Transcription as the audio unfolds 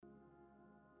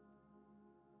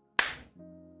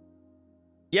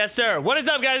Yes, sir. What is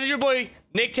up, guys? It's your boy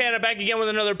Nick Tanna back again with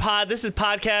another pod. This is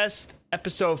podcast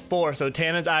episode 4. So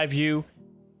Tanna's Eye View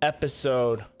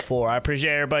episode 4. I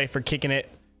appreciate everybody for kicking it,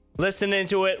 listening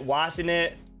to it, watching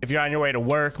it. If you're on your way to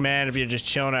work, man, if you're just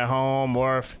chilling at home,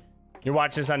 or if you're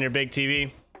watching this on your big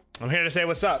TV, I'm here to say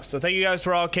what's up. So thank you guys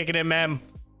for all kicking it, man.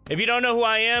 If you don't know who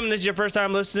I am, this is your first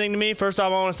time listening to me, first off, I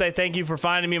want to say thank you for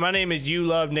finding me. My name is You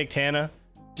Love Nick Tanna.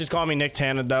 Just call me Nick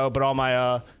Tanna, though, but all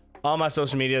my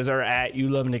social medias are at You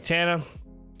Love Nick Tanna.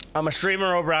 I'm a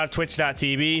streamer over on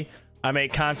twitch.tv. I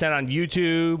make content on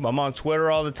YouTube. I'm on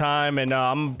Twitter all the time, and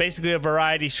I'm basically a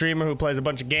variety streamer who plays a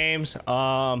bunch of games,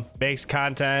 makes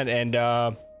content, and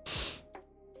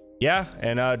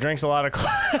drinks a lot of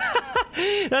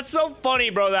That's so funny,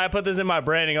 bro, that I put this in my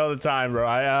branding all the time, bro.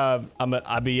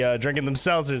 I be drinking them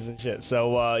seltzers and shit.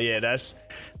 So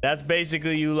that's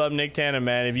basically You Love Nick Tanna,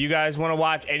 man. If you guys want to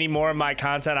watch any more of my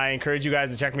content, I encourage you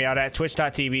guys to check me out at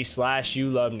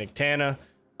twitch.tv/You Love Nick Tanna.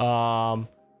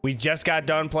 We just got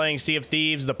done playing Sea of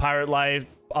Thieves, A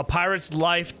Pirate's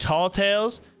Life Tall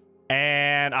Tales,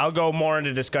 and I'll go more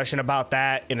into discussion about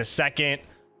that in a second,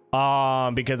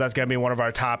 because that's gonna be one of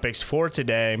our topics for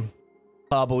today.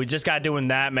 But we just got doing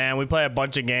that, man. We play a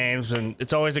bunch of games, and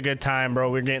it's always a good time,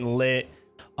 bro. We're getting lit.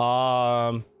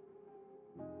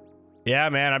 Yeah,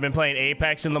 man, I've been playing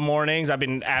Apex in the mornings. I've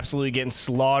been absolutely getting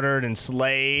slaughtered and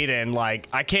slayed, and like,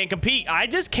 I can't compete. I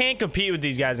just can't compete with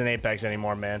these guys in Apex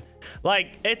anymore, man.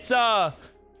 Like, it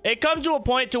comes to a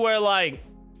point to where like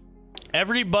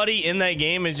everybody in that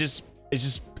game is just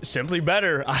simply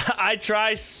better. I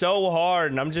try so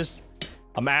hard, and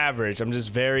I'm average. I'm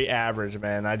just very average,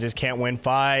 man. I just can't win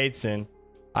fights, and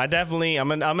I'm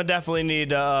gonna definitely need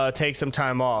to take some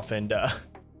time off and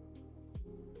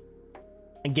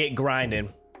get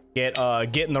grinding, get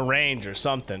in the range or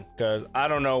something, because I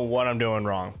don't know what I'm doing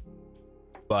wrong.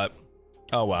 But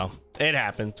oh well, it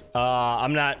happens.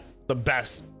 I'm not the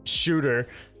best shooter.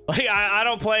 Like, I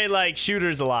don't play like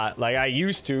shooters a lot like I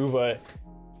used to, but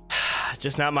it's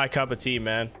just not my cup of tea,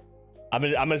 man. I'm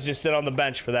gonna just sit on the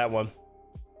bench for that one.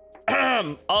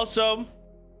 Also,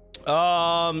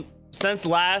 since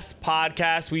last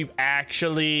podcast, we've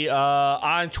actually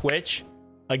on Twitch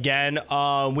again,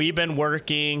 we've been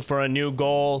working for a new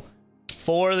goal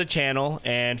for the channel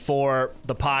and for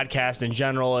the podcast in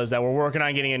general, is that we're working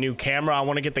on getting a new camera. I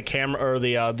want to get the camera, or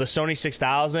the Sony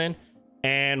 6000,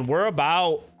 and we're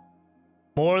about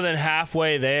more than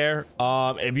halfway there.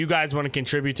 If you guys want to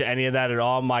contribute to any of that at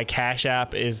all, my Cash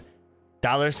App is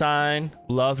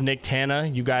 $Love Nick Tanna.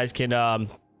 You guys can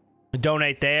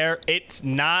donate there. It's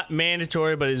not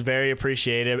mandatory, but it's very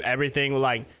appreciated. Everything,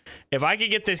 like, if I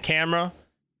could get this camera,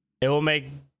 it will make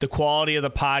the quality of the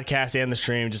podcast and the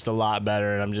stream just a lot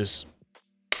better. And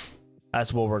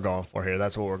that's what we're going for here.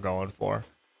 That's what we're going for.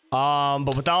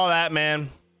 But with all that, man,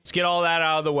 let's get all that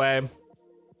out of the way.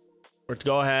 Let's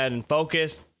go ahead and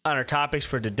focus on our topics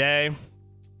for today.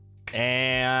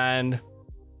 And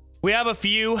we have a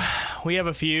few.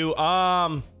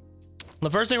 The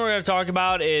first thing we're going to talk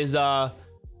about is the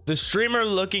streamer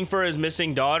looking for his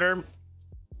missing daughter.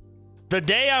 The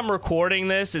day I'm recording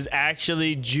this is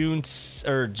actually June. That's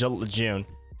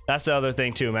the other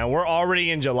thing too, man. We're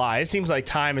already in July. It seems like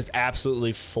time is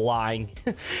absolutely flying.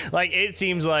 Like, it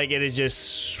seems like it is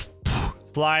just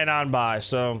flying on by.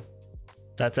 So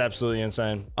that's absolutely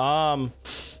insane.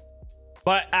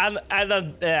 But on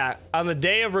the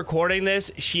day of recording this,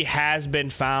 she has been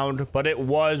found, but it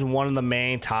was one of the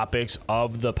main topics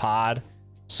of the pod.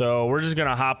 So we're just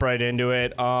gonna hop right into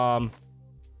it.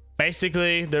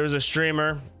 Basically, there was a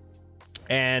streamer,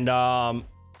 and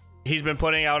he's been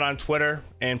putting out on Twitter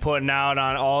and putting out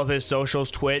on all of his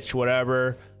socials, Twitch,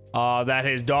 whatever, that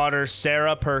his daughter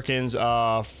Sarah Perkins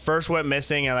first went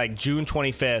missing at like June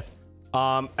 25th.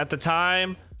 At the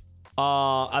time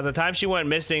she went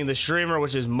missing, the streamer,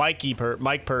 which is Mike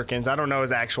Perkins, I don't know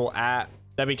his actual app.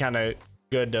 That'd be kind of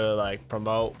good to like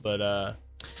promote, but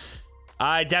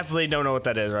I definitely don't know what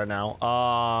that is right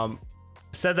now.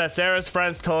 Said that Sarah's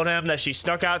friends told him that she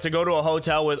snuck out to go to a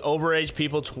hotel with overage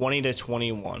people 20 to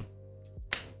 21.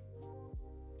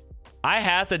 I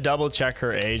have to double check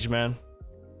her age, man.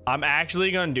 I'm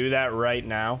actually gonna do that right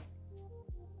now,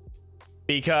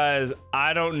 because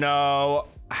I don't know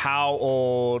how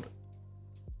old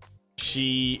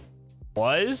she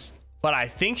was, but I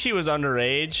think she was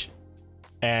underage.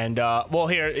 And well,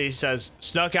 here he says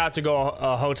snuck out to go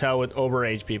a hotel with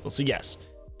overage people. So yes,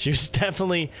 she was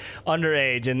definitely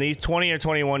underage, and these 20 or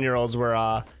 21 year olds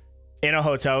were in a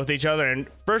hotel with each other. And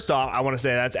first off, I want to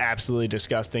say that's absolutely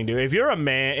disgusting, dude. If you are a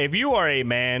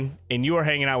man and you are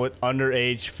hanging out with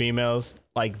underage females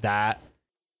like that,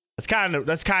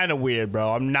 That's kind of weird,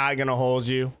 bro. I'm not gonna hold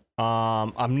you.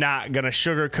 I'm not gonna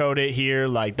sugarcoat it here.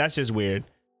 Like, that's just weird.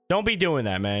 Don't be doing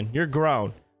that, man. You're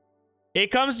grown. It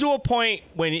comes to a point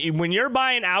when you're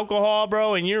buying alcohol,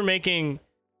 bro, and you're making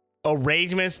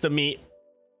arrangements to meet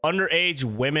underage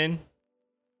women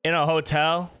in a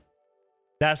hotel.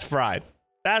 That's fried.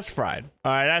 That's fried.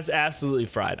 All right, that's absolutely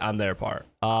fried on their part.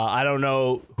 I don't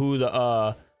know who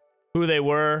they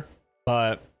were,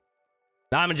 but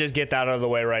I'm gonna just get that out of the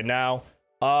way right now.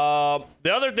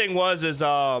 The other thing is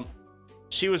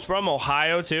she was from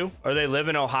Ohio too, or they live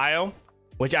in Ohio,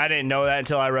 which I didn't know that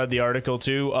until I read the article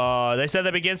too. They said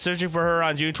they began searching for her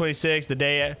on June 26th, the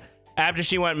day after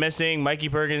she went missing. Mikey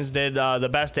Perkins did the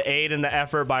best to aid in the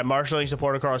effort by marshaling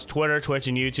support across Twitter, Twitch,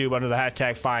 and YouTube under the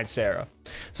hashtag Find Sarah.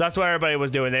 So that's what everybody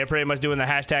was doing. They were pretty much doing the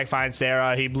hashtag Find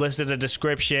Sarah. He listed a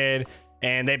description,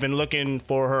 and they've been looking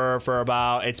for her for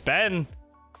about, it's been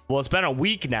a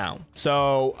week now.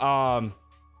 So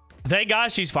thank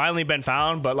God she's finally been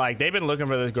found, but like they've been looking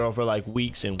for this girl for like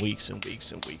weeks and weeks and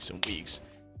weeks and weeks and weeks.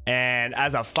 And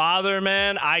as a father,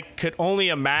 man, I could only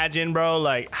imagine, bro,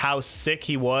 like how sick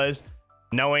he was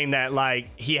knowing that like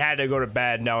he had to go to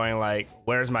bed knowing like,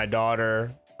 where's my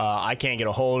daughter? I can't get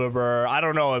a hold of her. I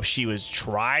don't know if she was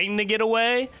trying to get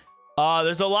away.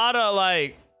 There's a lot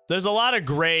of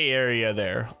gray area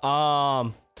there.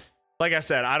 Like I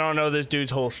said, I don't know this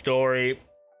dude's whole story,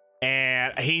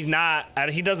 and he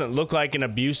doesn't look like an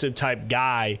abusive type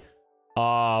guy.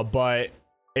 But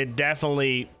it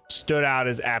definitely stood out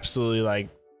as absolutely like,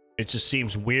 it just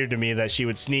seems weird to me that she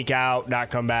would sneak out, not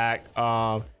come back.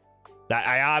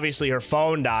 Obviously her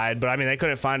phone died, but I mean, they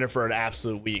couldn't find her for an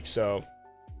absolute week. So,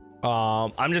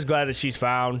 I'm just glad that she's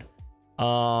found.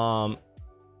 I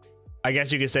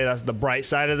guess you could say that's the bright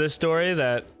side of this story,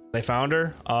 that they found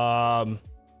her.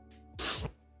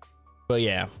 But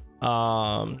yeah.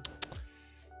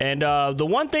 And the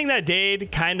one thing that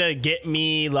did kind of get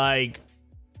me like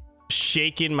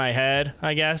shaking my head,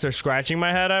 I guess, or scratching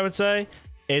my head, I would say,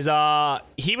 is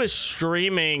he was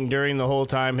streaming during the whole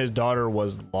time his daughter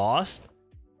was lost.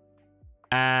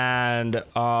 And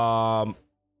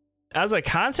as a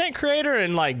content creator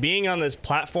and like being on this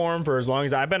platform for as long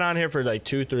as I've been on here for like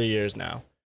 2-3 years now,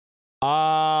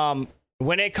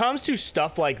 when it comes to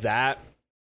stuff like that,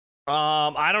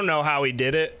 I don't know how he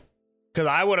did it, because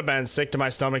I would have been sick to my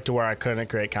stomach to where I couldn't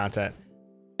create content.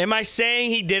 Am I saying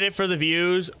he did it for the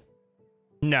views?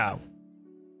 No.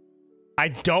 I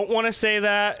don't want to say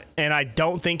that, and I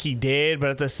don't think he did, but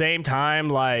at the same time,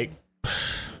 like,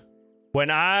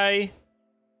 when I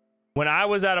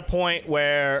was at a point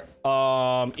where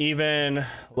even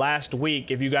last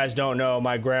week, if you guys don't know,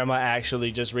 my grandma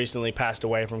actually just recently passed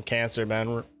away from cancer,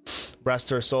 man. Rest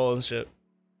her soul and shit.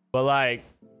 But like,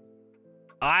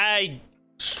 I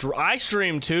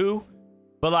stream too,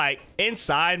 but like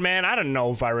inside, man, I don't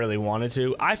know if I really wanted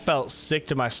to. I felt sick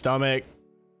to my stomach.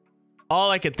 All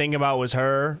I could think about was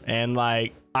her, and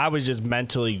like I was just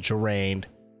mentally drained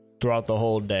throughout the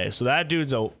whole day. So that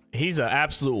dude's he's an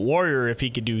absolute warrior if he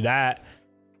could do that.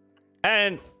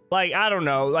 And like, I don't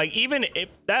know, like even if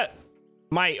that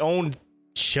my own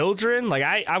children, like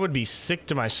I would be sick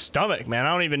to my stomach, man. I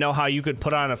don't even know how you could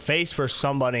put on a face for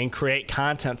somebody and create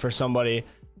content for somebody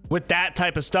with that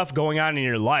type of stuff going on in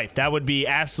your life. That would be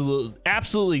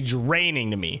absolutely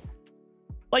draining to me.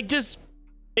 Like,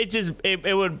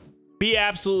 it would be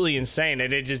absolutely insane,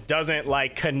 and it just doesn't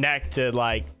like connect to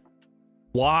like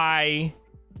why,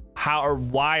 how,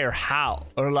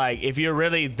 or like if you're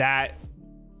really that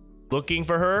looking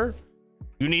for her,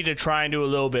 you need to try and do a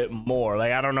little bit more.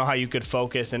 Like, I don't know how you could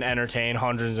focus and entertain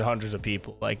hundreds and hundreds of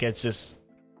people. Like, it's just,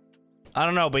 I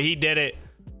don't know, but he did it.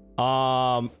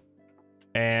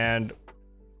 And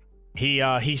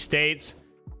he states,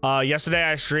 yesterday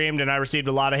I streamed and I received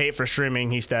a lot of hate for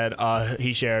streaming. He shared,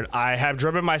 I have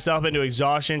driven myself into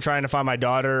exhaustion trying to find my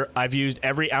daughter. I've used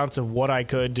every ounce of what I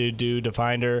could to do to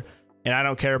find her, and I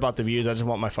don't care about the views. I just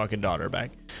want my fucking daughter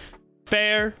back.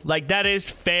 Fair. Like, that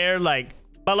is fair. Like,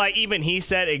 but like even he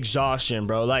said exhaustion,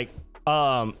 bro. Like,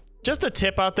 just a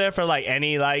tip out there for like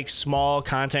any like small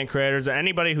content creators or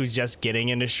anybody who's just getting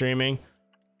into streaming.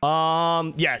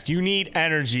 Yes, you need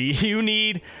energy. You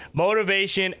need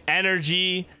motivation,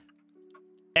 energy,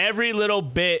 every little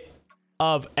bit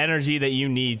of energy that you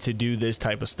need to do this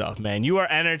type of stuff, man. You are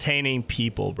entertaining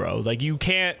people, bro. Like, you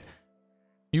can't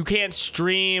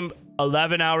stream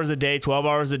 11 hours a day, 12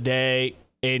 hours a day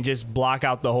and just block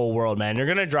out the whole world, man. You're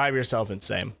gonna drive yourself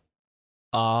insane.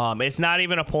 It's not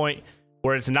even a point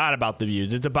where it's not about the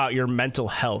views. It's about your mental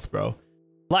health, bro.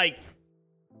 Like,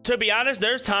 to be honest,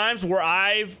 there's times where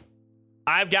I've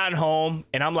gotten home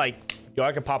and I'm like, yo,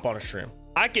 I can pop on a stream.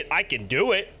 I can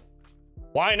do it.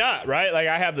 why not, right? Like,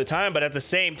 I have the time, but at the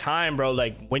same time, bro,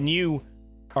 like, when you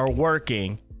are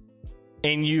working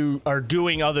and you are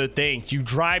doing other things, you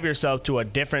drive yourself to a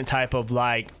different type of,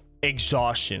 like,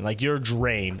 exhaustion. Like, you're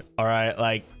drained, all right?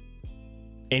 Like,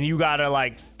 and you gotta,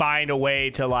 like, find a way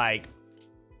to, like,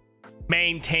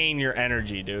 maintain your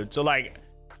energy, dude. So, like,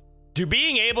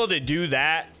 being able to do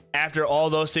that after all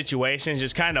those situations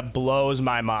just kind of blows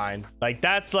my mind. Like,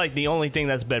 that's, like, the only thing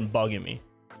that's been bugging me.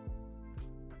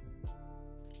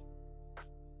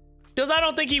 Because I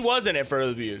don't think he was in it for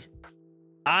the views,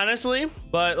 honestly.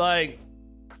 But, like,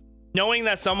 knowing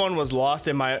that someone was lost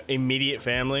in my immediate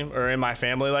family or in my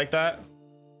family like that,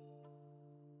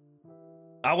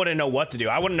 I wouldn't know what to do.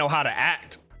 I wouldn't know how to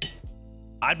act.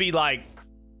 I'd be like,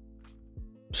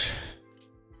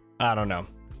 I don't know.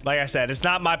 Like I said, it's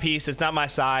not my piece. It's not my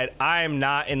side. I am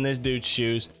not in this dude's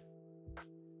shoes.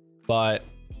 But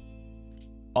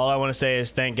all I want to say is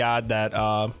thank God that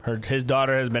his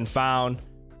daughter has been found.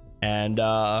 And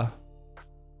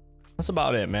that's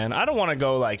about it, man. I don't want to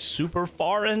go like super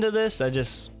far into this. I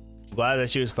just glad that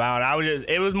she was found.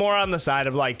 It was more on the side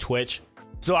of like Twitch.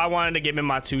 So I wanted to give him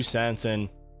my 2 cents and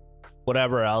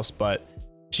whatever else. But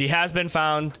she has been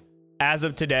found as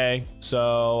of today.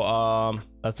 So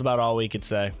that's about all we could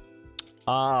say.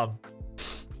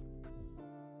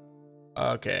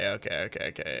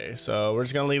 Okay. So we're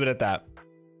just gonna leave it at that.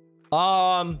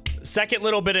 Second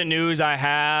little bit of news I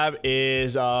have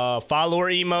is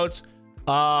follower emotes.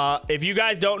 If you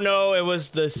guys don't know, it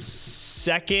was the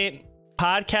second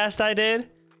podcast I did,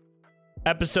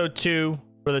 episode 2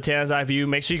 for the Tana's Eye View.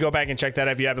 Make sure you go back and check that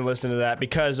if you haven't listened to that,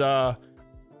 because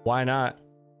why not,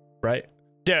 right?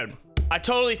 Dude, I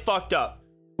totally fucked up.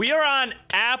 We are on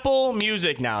Apple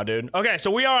Music now, dude. Okay,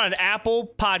 so we are on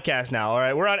Apple Podcast now, all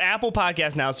right? We're on Apple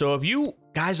Podcast now. So if you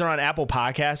guys are on Apple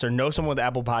Podcasts or know someone with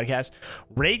Apple Podcasts,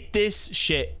 rate this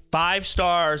shit 5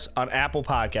 stars on Apple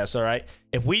Podcasts, all right?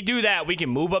 If we do that, we can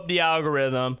move up the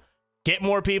algorithm, get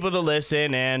more people to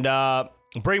listen, and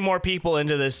bring more people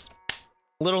into this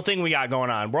little thing we got going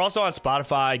on. We're also on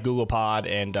Spotify, Google Pod,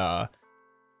 and I'm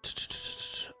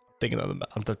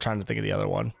trying to think of the other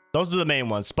one. Those are the main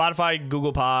ones: Spotify,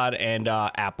 Google Pod, and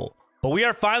Apple. But we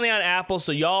are finally on Apple.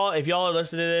 So y'all, if y'all are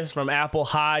listening to this from Apple,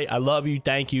 hi, I love you,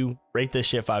 thank you. Rate this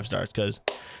shit 5 stars, because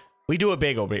we do it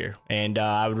big over here, and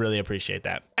I would really appreciate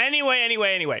that.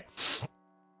 Anyway.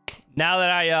 Now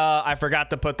that I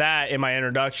forgot to put that in my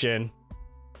introduction,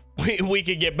 we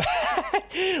could get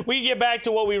back. We can get back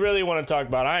to what we really want to talk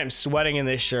about. I am sweating in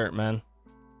this shirt, man.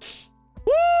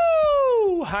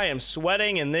 Woo! I am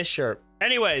sweating in this shirt.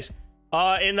 Anyways,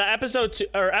 in the episode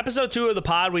 2 of the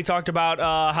pod, we talked about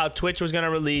how Twitch was going to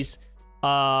release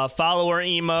follower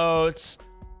emotes,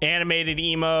 animated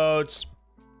emotes,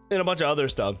 and a bunch of other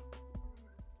stuff.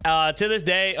 To this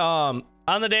day, on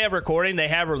the day of recording, they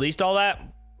have released all that.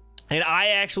 And I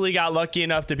actually got lucky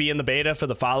enough to be in the beta for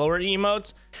the follower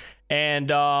emotes.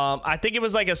 And I think it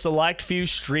was like a select few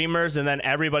streamers and then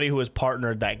everybody who was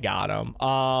partnered that got them.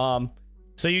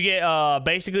 So you get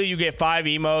basically you get 5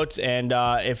 emotes, and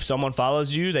if someone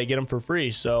follows you, they get them for free.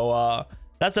 So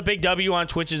that's a big W on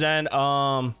Twitch's end.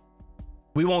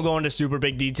 We won't go into super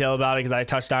big detail about it because I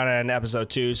touched on it in episode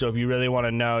 2. So if you really want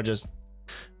to know, just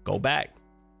go back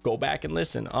and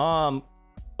listen.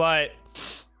 But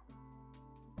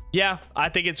yeah, I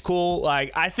think it's cool.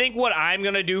 Like, I think what I'm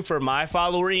gonna do for my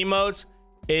follower emotes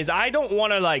is I don't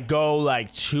want to like go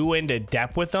like too into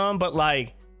depth with them, but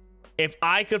like, if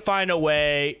I could find a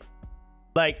way,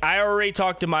 like, I already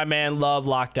talked to my man Love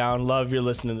Lockdown. Love, you're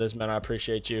listening to this, man. I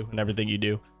appreciate you and everything you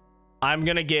do. I'm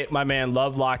gonna get my man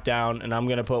Love Lockdown, and I'm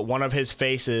gonna put one of his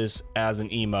faces as an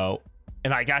emote.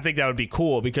 And like, I think that would be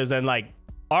cool, because then like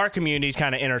our communities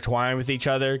kind of intertwine with each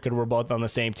other, because we're both on the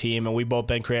same team and we've both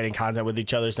been creating content with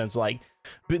each other since like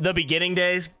the beginning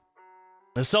days.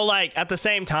 So like at the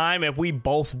same time, if we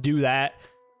both do that,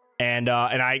 and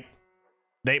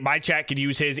my chat could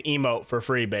use his emote for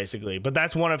free, basically. But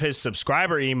that's one of his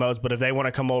subscriber emotes. But if they want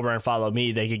to come over and follow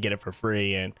me, they could get it for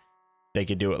free, and they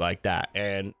could do it like that.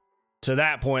 And to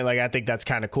that point, like, I think that's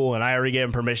kind of cool. And I already gave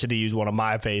him permission to use one of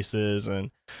my faces.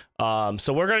 And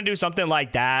so we're going to do something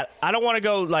like that. I don't want to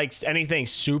go like anything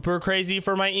super crazy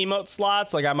for my emote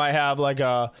slots. Like, I might have like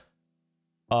a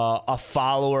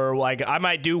follower. Like, I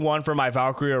might do one for my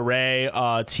Valkyrie Array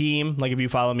team. Like, if you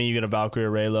follow me, you get a Valkyrie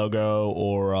Array logo,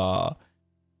 or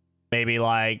maybe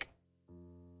like,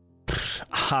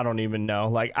 I don't even know.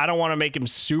 Like, I don't want to make him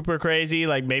super crazy.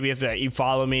 Like, maybe if you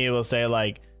follow me, it will say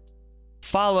like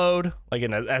followed, like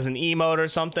as an emote or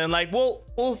something. Like,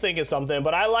 we'll think of something.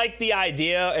 But I like the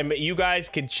idea, and you guys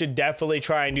should definitely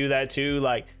try and do that too.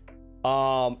 Like,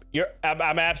 I'm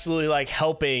absolutely like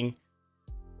helping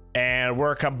and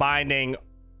we're combining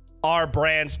our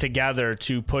brands together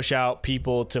to push out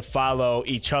people to follow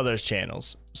each other's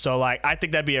channels. So like, I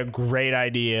think that'd be a great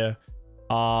idea.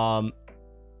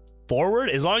 Forward,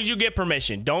 as long as you get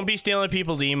permission. Don't be stealing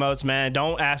people's emotes, man.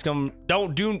 Don't ask them.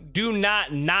 Do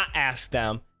not ask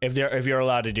them if you're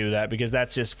allowed to do that, because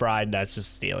that's just fried. That's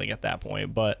just stealing at that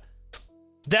point. But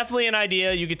definitely an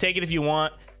idea. You can take it if you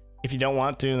want. If you don't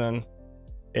want to, then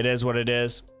it is what it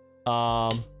is.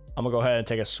 I'm gonna go ahead and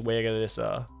take a swig of this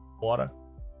water.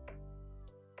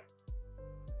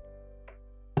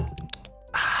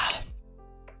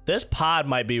 This pod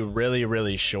might be really,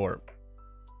 really short.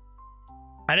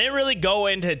 I didn't really go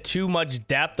into too much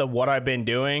depth of what I've been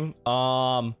doing.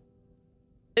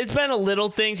 It's been a little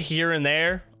things here and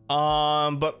there.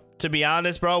 But to be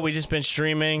honest, bro, we just been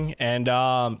streaming,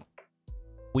 and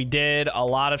we did a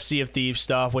lot of Sea of Thieves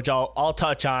stuff, which I'll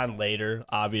touch on later,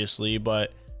 obviously,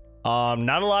 but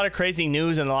not a lot of crazy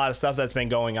news and a lot of stuff that's been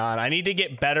going on. I need to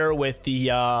get better with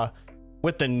the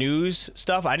news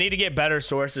stuff. I need to get better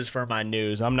sources for my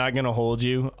news. I'm not gonna hold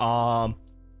you.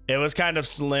 It was kind of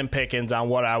slim pickings on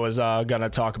what I was gonna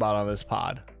talk about on this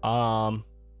pod.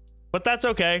 But that's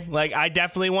okay. Like, I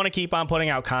definitely want to keep on putting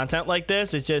out content like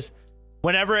this. It's just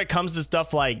whenever it comes to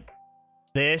stuff like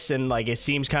this and like it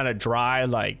seems kind of dry,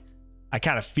 like I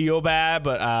kind of feel bad,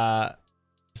 but I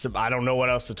don't know what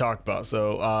else to talk about.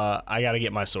 So I got to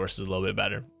get my sources a little bit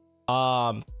better.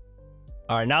 All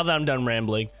right, now that I'm done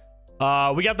rambling,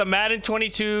 we got the Madden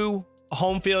 22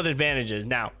 home field advantages.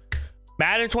 Now,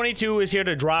 Madden 22 is here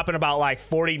to drop in about like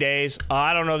 40 days.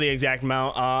 I don't know the exact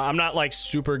amount. I'm not like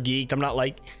super geeked. I'm not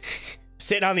like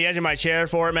sitting on the edge of my chair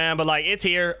for it, man. But like, it's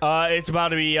here. It's about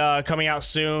to be coming out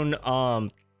soon.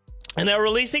 And they're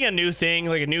releasing a new thing,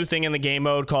 like a new thing in the game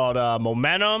mode called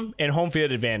Momentum and Home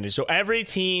Field Advantage. So every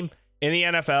team in the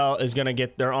NFL is gonna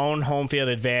get their own home field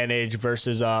advantage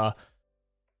versus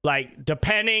like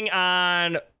depending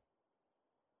on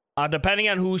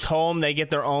who's home, they get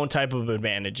their own type of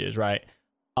advantages, right?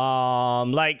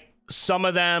 Like some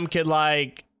of them could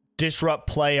like disrupt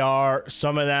play art.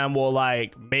 Some of them will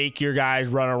like make your guys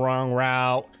run a wrong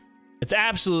route. It's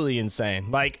absolutely insane.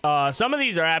 Like some of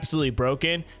these are absolutely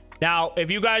broken. Now, if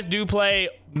you guys do play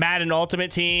Madden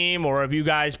Ultimate Team, or if you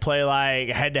guys play like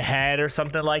head to head or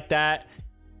something like that,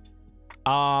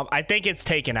 I think it's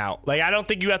taken out. Like, I don't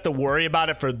think you have to worry about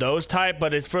it for those type,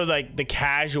 but it's for like the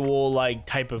casual like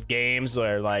type of games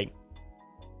where like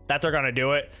that they're gonna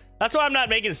do it. That's why I'm not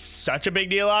making such a big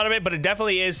deal out of it, but it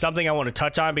definitely is something I want to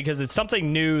touch on because it's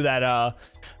something new that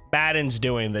Madden's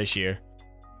doing this year.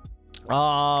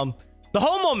 The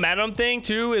whole momentum thing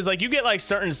too is like you get like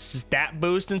certain stat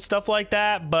boost and stuff like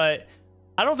that, but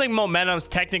I don't think momentum's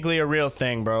technically a real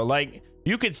thing, bro. Like,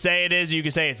 you could say it is, you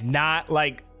could say it's not.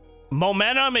 Like,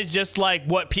 momentum is just like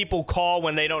what people call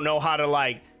when they don't know how to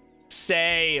like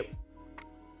say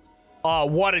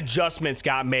what adjustments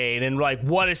got made and like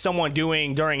what is someone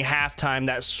doing during halftime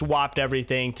that swapped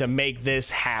everything to make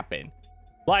this happen.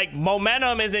 Like,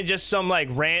 momentum isn't just some like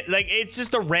it's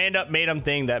just a random made up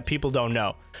thing that people don't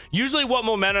know. Usually what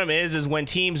momentum is when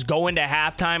teams go into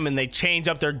halftime and they change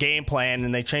up their game plan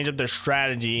and they change up their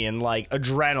strategy and like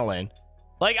adrenaline.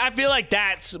 Like, I feel like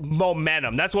that's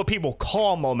momentum. That's what people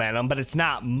call momentum, but it's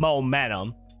not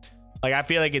momentum. Like, I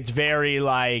feel like it's very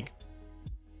like,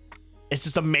 it's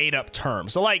just a made up term.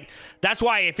 So like, that's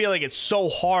why I feel like it's so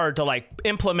hard to like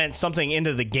implement something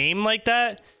into the game like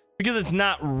that, because it's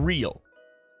not real.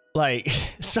 Like,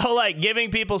 so like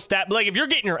giving people like if you're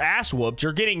getting your ass whooped,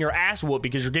 you're getting your ass whooped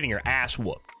because you're getting your ass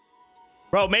whooped.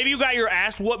 Bro, maybe you got your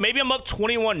ass whooped. Maybe I'm up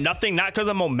 21-0, not because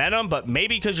of momentum, but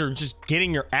maybe because you're just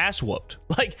getting your ass whooped.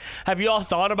 Like, have you all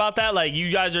thought about that? Like, you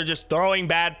guys are just throwing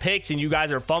bad picks and you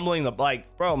guys are fumbling the,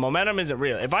 like, bro, momentum isn't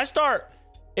real. If I start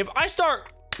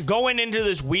going into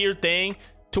this weird thing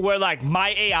to where like my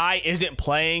AI isn't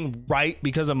playing right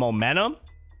because of momentum,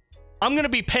 I'm gonna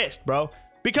be pissed, bro.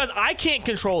 Because I can't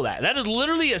control that. That is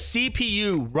literally a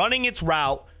CPU running its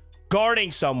route, guarding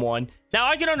someone. Now,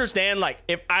 I can understand, like,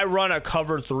 if I run a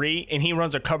cover 3 and he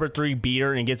runs a cover 3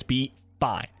 beater and gets beat,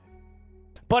 fine.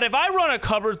 But if I run a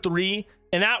cover 3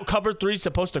 and that cover 3 is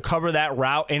supposed to cover that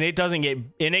route and it doesn't get,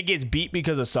 and it gets beat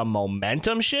because of some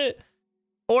momentum shit,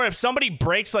 or if somebody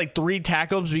breaks like 3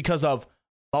 tackles because of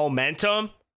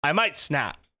momentum, I might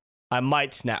snap.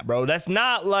 Bro. That's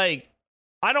not like,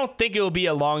 I don't think it will be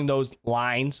along those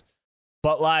lines,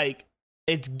 but like,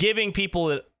 it's giving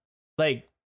people like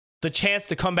the chance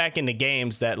to come back into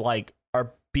games that like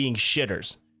are being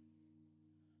shitters,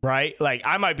 right? Like,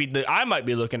 I might be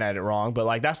looking at it wrong, but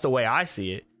like, that's the way I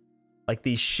see it. Like,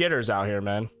 these shitters out here,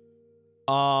 man.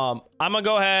 I'm gonna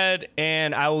go ahead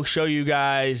and I will show you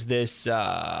guys this.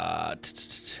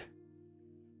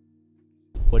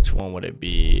 Which one would it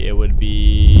be? It would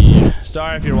be.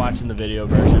 Sorry if you're watching the video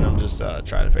version. I'm just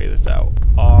trying to figure this out.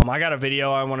 I got a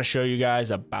video I want to show you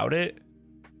guys about it.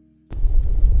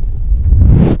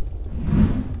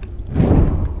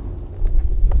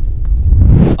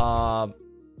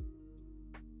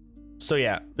 So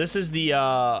yeah, this is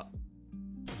the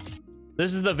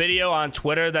video on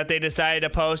Twitter that they decided to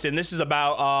post, and this is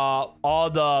about all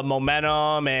the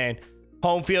momentum and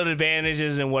home field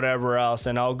advantages and whatever else,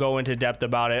 and I'll go into depth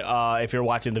about it if you're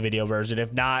watching the video version.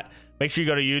 If not, make sure you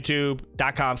go to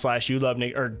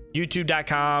youtube.com/youloveNick or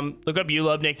youtube.com, look up You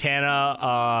Love Nick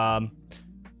Tana,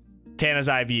 Tana's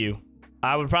Eye View.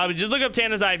 I would probably just look up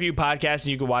Tana's Eye View podcast and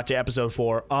you can watch it, episode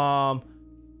 4.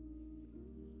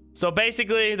 So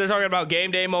basically they're talking about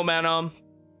game day momentum.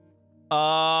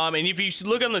 And if you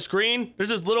look on the screen, there's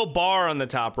this little bar on the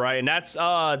top, right? And that's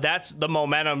the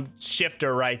momentum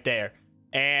shifter right there.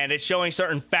 And it's showing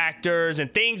certain factors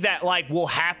and things that like will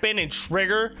happen and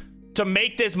trigger to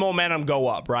make this momentum go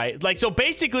up, right? Like, so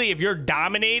basically if you're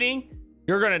dominating,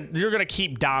 you're gonna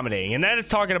keep dominating. And then it's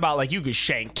talking about like you could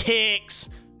shank kicks,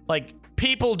 like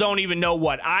people don't even know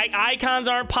what icons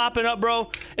aren't popping up,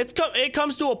 bro. It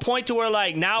comes to a point to where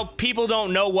like now people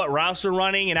don't know what routes are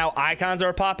running and how icons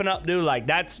are popping up, dude. Like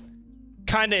that's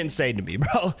kind of insane to me,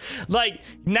 bro. Like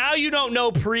now you don't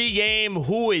know pre-game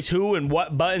who is who and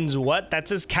what buttons what. That's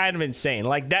just kind of insane.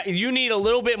 Like that, you need a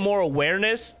little bit more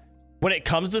awareness when it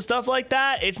comes to stuff like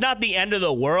that. It's not the end of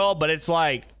the world, but it's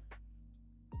like,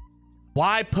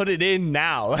 why put it in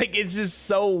now? Like, it's just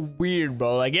so weird,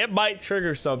 bro. Like, it might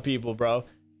trigger some people, bro.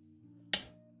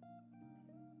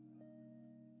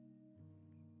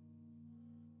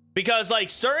 Because, like,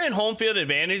 certain home field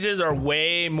advantages are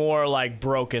way more, like,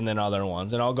 broken than other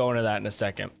ones. And I'll go into that in a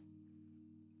second.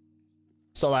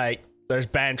 So, like, there's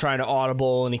Ben trying to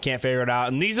audible and he can't figure it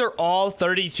out. And these are all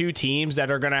 32 teams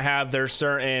that are going to have their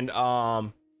certain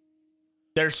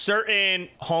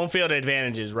home field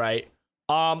advantages, right?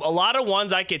 A lot of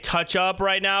ones I could touch up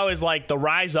right now is like the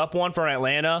rise up one for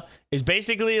Atlanta is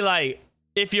basically like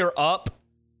if you're up,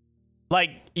 like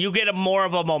you get more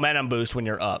of a momentum boost when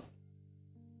you're up.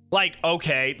 Like,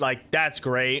 okay, like that's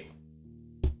great.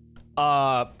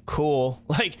 Cool.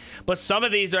 Like, but some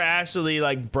of these are actually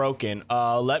like broken.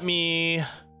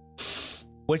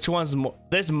 Which one's more?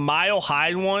 This Mile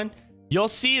High one. You'll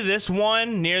see this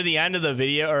one near the end of the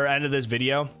video or end of this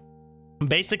video.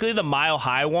 Basically the Mile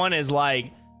High one is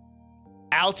like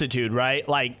altitude, right?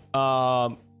 Like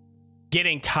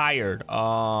getting tired,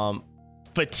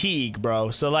 fatigue,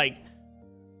 bro. So like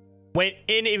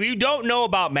if you don't know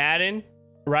about Madden,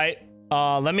 right?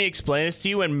 Let me explain this to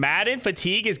you. In Madden,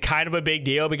 fatigue is kind of a big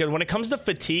deal because when it comes to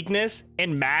fatigueness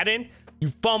in Madden, you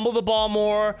fumble the ball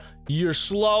more, you're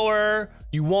slower,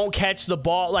 you won't catch the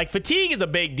ball. Like fatigue is a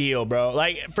big deal, bro.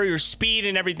 Like for your speed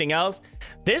and everything else.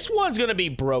 This one's gonna be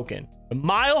broken. The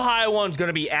Mile High one's going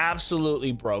to be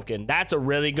absolutely broken. That's a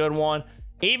really good one.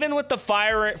 Even with the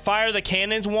fire the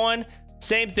cannons one,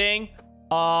 same thing.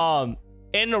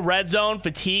 In the red zone,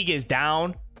 fatigue is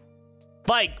down.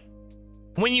 Like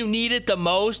when you need it the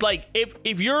most, like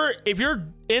if you're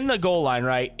in the goal line,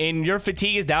 right, and your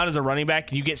fatigue is down as a running back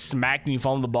and you get smacked and you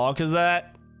fumble the ball because of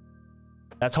that,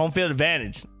 that's home field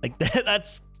advantage. Like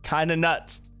that's kind of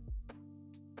nuts.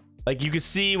 Like you can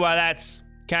see why that's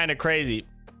kind of crazy.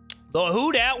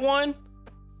 That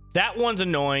one's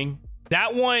annoying.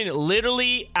 That one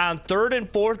literally on 3rd and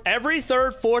 4th, every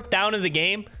 3rd, 4th down in the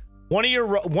game, one of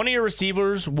your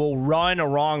receivers will run a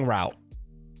wrong route.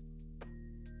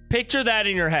 Picture that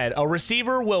in your head. A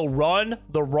receiver will run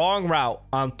the wrong route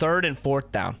on 3rd and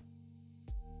 4th down.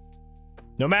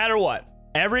 No matter what.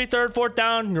 Every 3rd, 4th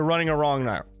down, you're running a wrong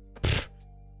route.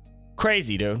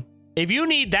 Crazy, dude. If you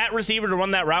need that receiver to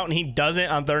run that route and he doesn't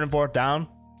on 3rd and 4th down,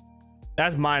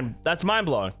 that's mind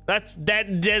blowing. That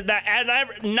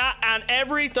not on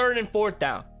every 3rd and 4th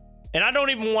down. And I don't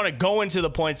even want to go into the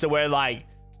points to where like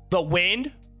the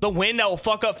wind that will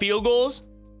fuck up field goals.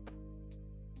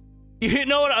 You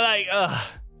know what? Like,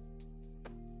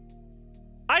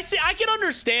 I can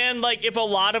understand like if a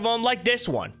lot of them, like this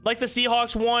one, like the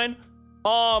Seahawks one,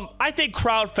 I think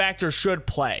crowd factor should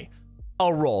play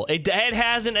a role. It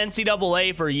has an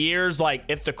NCAA for years. Like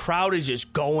if the crowd is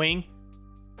just going,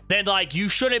 then like you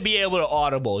shouldn't be able to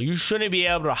audible. You shouldn't be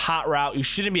able to hot route. You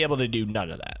shouldn't be able to do none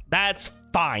of that. That's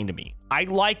fine to me. I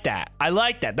like that.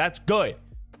 That's good.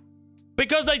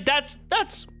 Because like that's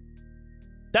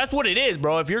what it is,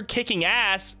 bro. If you're kicking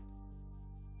ass,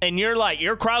 and you're like,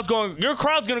 your crowd's gonna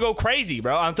go crazy,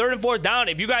 bro. On 3rd and 4th down,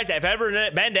 if you guys have ever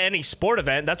been to any sport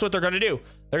event, that's what they're gonna do.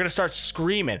 They're gonna start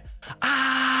screaming,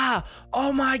 ah,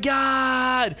 oh my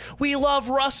God, we love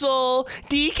Russell,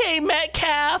 DK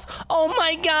Metcalf, oh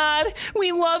my God,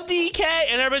 we love DK,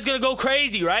 and everybody's gonna go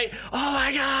crazy, right? Oh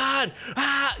my God,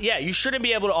 ah, yeah, you shouldn't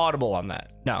be able to audible on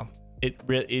that. No,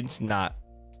 it's not.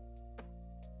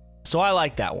 So I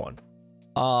like that one.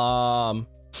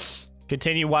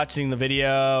 Continue watching the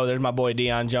video. There's my boy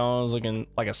Deion Jones looking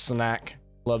like a snack.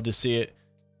 Love to see it.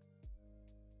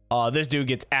 This dude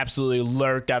gets absolutely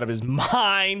lurked out of his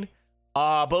mind.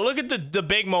 But look at the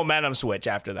big momentum switch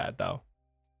after that, though.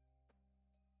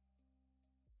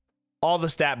 All the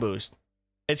stat boost.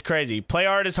 It's crazy. Play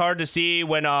art is hard to see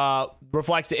when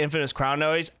reflects the infamous crowd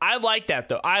noise. I like that,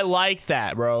 though. I like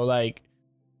that, bro. Like,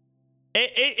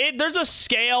 there's a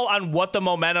scale on what the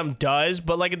momentum does,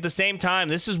 but like at the same time,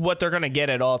 this is what they're gonna get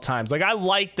at all times. Like, I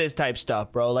like this type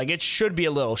stuff, bro. Like, it should be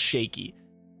a little shaky.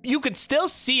 You could still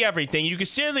see everything. You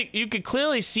could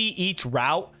clearly see each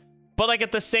route, but like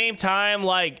at the same time,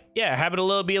 like, yeah, have it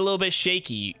be a little bit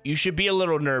shaky. You should be a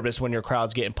little nervous when your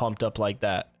crowd's getting pumped up like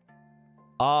that.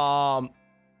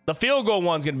 The field goal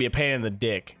one's gonna be a pain in the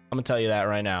dick. I'm gonna tell you that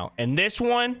right now. And this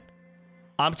one,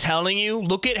 I'm telling you,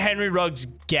 look at Henry Ruggs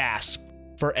gasp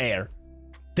for air.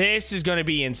 This is gonna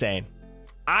be insane.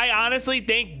 I honestly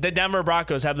think the Denver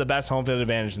Broncos have the best home field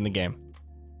advantage in the game.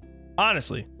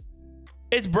 Honestly.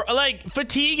 It's like,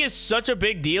 fatigue is such a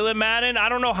big deal in Madden. I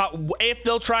don't know if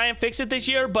they'll try and fix it this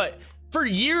year, but for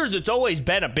years it's always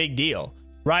been a big deal,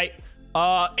 right?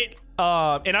 And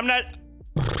I'm not.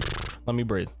 Let me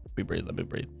breathe. Let me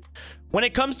breathe. When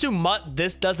it comes to MUT,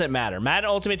 this doesn't matter. Madden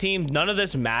Ultimate Team, none of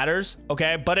this matters,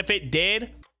 okay? But if it did,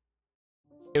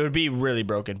 it would be really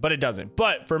broken, but it doesn't.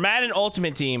 But for Madden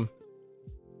Ultimate Team,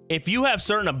 if you have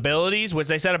certain abilities, which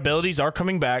they said abilities are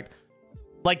coming back,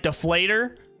 like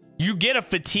Deflator, you get a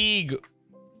fatigue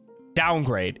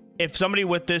downgrade if somebody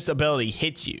with this ability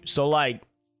hits you. So like,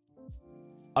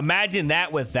 imagine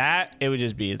that with that, it would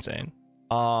just be insane.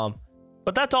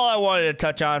 But that's all I wanted to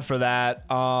touch on for that.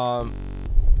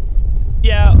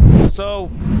 Yeah,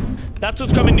 so that's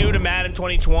what's coming new to Madden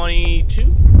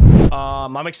 2022.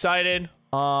 I'm excited.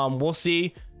 We'll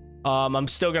see. I'm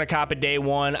still gonna cop it day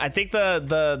one. I think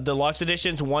the deluxe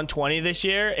edition's 120 this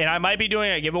year, and I might be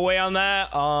doing a giveaway on that.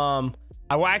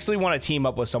 I will actually want to team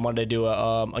up with someone to do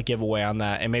a giveaway on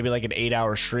that, and maybe like an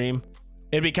 8-hour stream.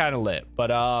 It'd be kind of lit.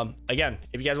 But again,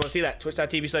 if you guys want to see that,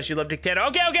 twitch.tv/YouLoveDictator.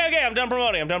 Okay. I'm done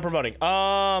promoting.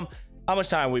 How much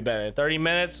time have we been in? 30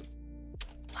 minutes.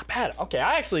 It's not bad. Okay,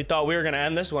 I actually thought we were gonna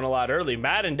end this one a lot early.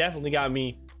 Madden definitely got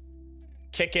me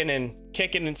kicking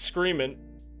and screaming.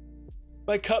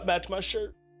 My cut matched my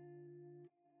shirt.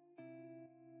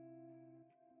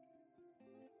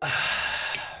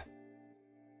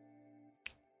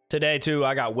 Today too,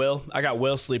 I got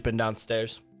Will sleeping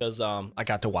downstairs because I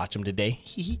got to watch him today.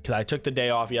 Because I took the day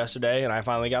off yesterday and I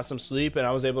finally got some sleep and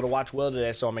I was able to watch Will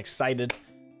today, so I'm excited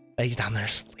that he's down there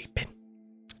sleeping.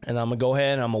 And I'm gonna go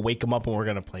ahead and I'm gonna wake him up and we're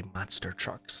gonna play Monster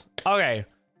Trucks. Okay.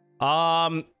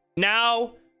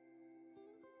 Now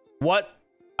what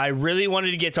I really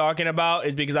wanted to get talking about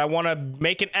is because I want to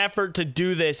make an effort to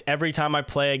do this every time I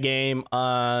play a game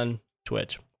on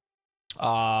Twitch.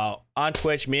 On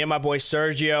Twitch, me and my boy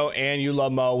Sergio and You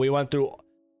Love Mo, we went through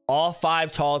all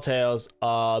 5 Tall Tales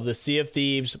of the Sea of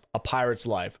Thieves, A Pirate's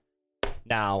Life.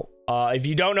 Now, if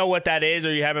you don't know what that is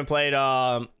or you haven't played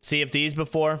Sea of Thieves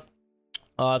before,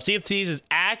 Sea of Thieves is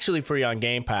actually free on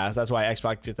Game Pass. That's why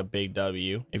Xbox gets a big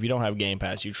W. If you don't have Game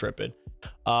Pass, you tripping.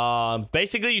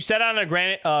 Basically, you set on a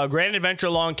grand adventure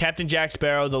along Captain Jack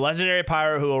Sparrow, the legendary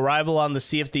pirate who arrival on the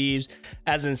Sea of Thieves,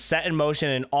 as in set in motion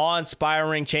an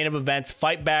awe-inspiring chain of events.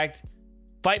 Fight back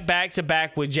to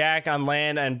back with Jack on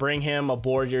land and bring him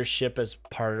aboard your ship as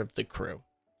part of the crew.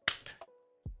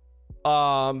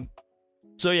 So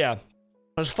yeah,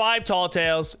 there's 5 Tall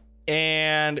Tales,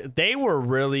 and they were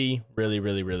really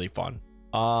fun.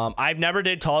 I've never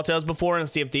did Tall Tales before in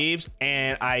Sea of Thieves,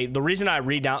 and the reason I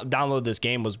downloaded this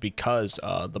game was because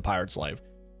the Pirate's Life.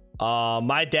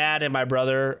 My dad and my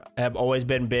brother have always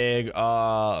been big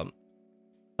Pirates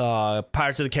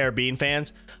of the Caribbean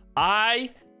fans.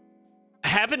 I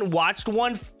haven't watched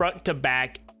one front to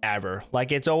back ever.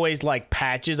 Like, it's always like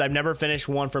patches. I've never finished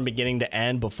one from beginning to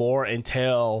end before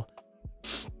until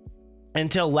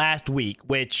last week,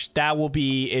 which that will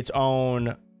be its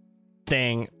own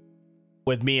thing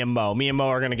with me and Mo. Me and Mo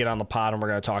are going to get on the pod and we're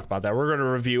going to talk about that. We're going to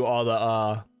review all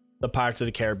the Pirates of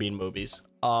the Caribbean movies.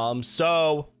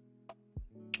 So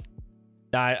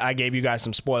I gave you guys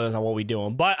some spoilers on what we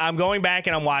doing, but I'm going back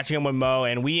and I'm watching them with Mo,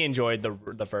 and we enjoyed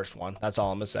the first one. That's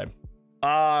all I'm gonna say.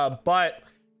 But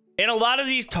in a lot of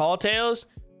these Tall Tales,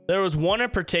 there was one in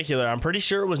particular. I'm pretty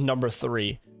sure it was number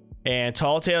 3, and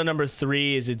Tall Tale number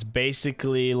 3 is it's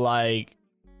basically like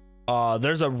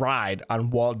there's a ride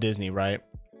on Walt Disney, right?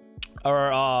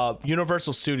 Or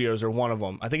Universal Studios, or one of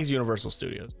them. I think it's Universal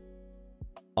Studios.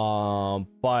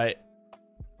 But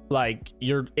like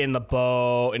you're in the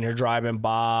boat and you're driving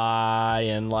by,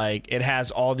 and like it has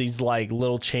all these like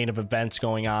little chain of events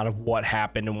going on of what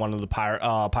happened in one of the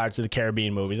Pirates of the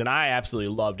Caribbean movies, and I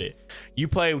absolutely loved it. You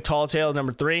play Tall Tale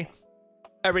number 3,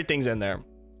 everything's in there.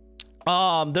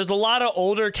 There's a lot of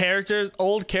old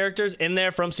characters in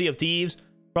there from Sea of Thieves,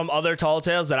 from other Tall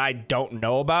Tales that I don't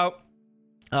know about,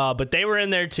 but they were in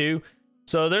there too.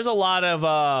 So there's a lot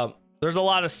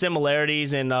of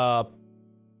similarities in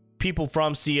people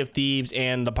from Sea of Thieves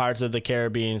and the Pirates of the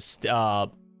Caribbean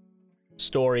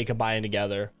story combined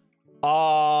together.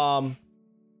 I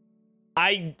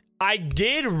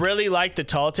did really like the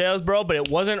Tall Tales, bro, but it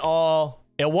wasn't all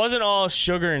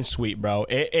sugar and sweet, bro.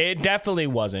 It definitely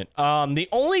wasn't. The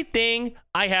only thing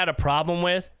I had a problem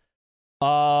with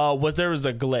was there was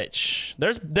a glitch.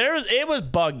 It was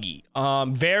buggy.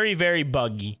 Very, very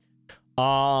buggy.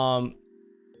 I'm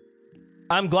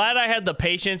glad I had the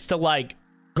patience to like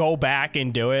go back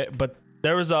and do it, but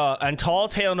there was on Tall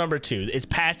Tale number 2. It's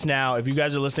patched now. If you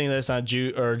guys are listening to this on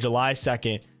July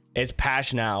 2nd, it's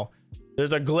patched now.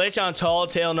 There's a glitch on Tall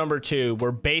Tale number 2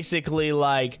 where basically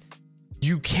like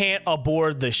you can't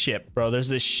aboard the ship, bro. There's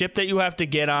this ship that you have to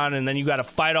get on, and then you got to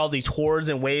fight all these hordes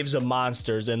and waves of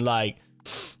monsters, and like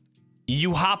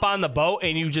you hop on the boat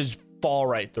and you just fall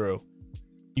right through.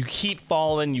 You keep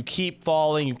falling, you keep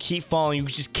falling, you keep falling. You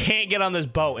just can't get on this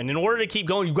boat. And in order to keep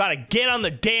going, you got to get on the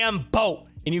damn boat.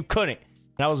 And you couldn't.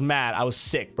 And I was mad. I was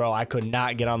sick, bro. I could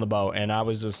not get on the boat. And I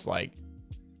was just like,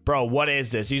 bro, what is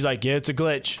this? He's like, yeah, it's a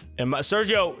glitch. And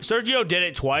Sergio did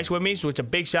it twice with me, so it's a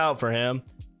big shout out for him.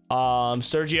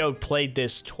 Sergio played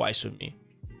this twice with me.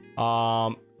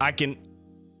 I'm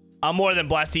more than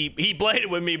blessed he played it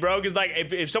with me, bro. Because like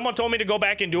if someone told me to go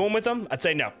back and do them with him, I'd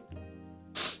say no.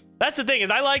 That's the thing, is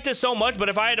I like this so much, but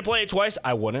if I had to play it twice,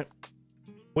 I wouldn't.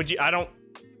 I don't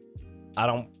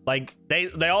like, they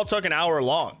all took an hour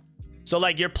long. So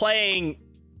like you're playing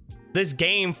this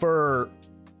game for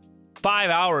 5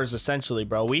 hours essentially,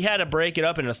 bro. We had to break it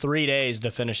up into 3 days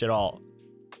to finish it all.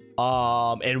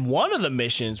 And one of the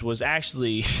missions was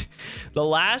actually the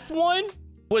last one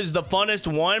was the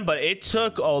funnest one, but it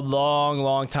took a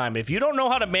long time. If you don't know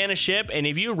how to man a ship, and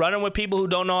if you're running with people who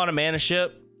don't know how to man a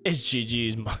ship, it's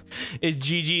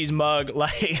GG's mug.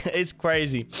 Like, it's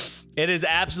crazy. It is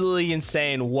absolutely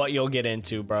insane what you'll get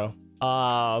into, bro.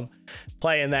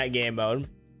 Playing that game mode,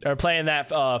 or playing that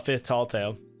 5th Tall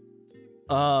Tale.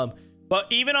 But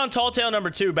even on Tall Tale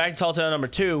number 2, back to Tall Tale number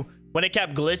 2, when it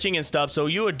kept glitching and stuff, so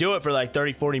you would do it for like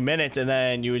 30-40 minutes and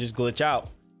then you would just glitch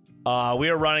out. We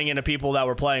were running into people that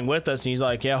were playing with us, and he's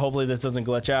like, yeah, hopefully this doesn't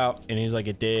glitch out. And he's like,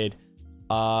 it did.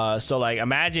 So like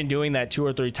imagine doing that 2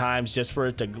 or 3 times just for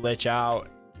it to glitch out.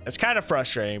 It's kind of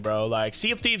frustrating, bro. Like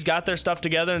Sea of Thieves got their stuff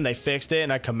together and they fixed it,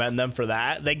 and I commend them for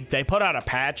that. They put out a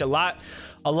patch a lot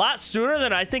sooner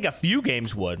than I think a few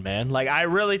games would, man. Like I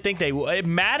really think they would. If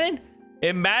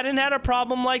Madden had a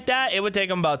problem like that, it would take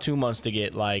them about 2 months to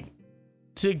get like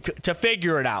to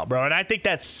figure it out, bro. And I think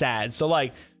that's sad. So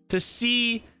like to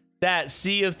see that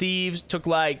Sea of Thieves took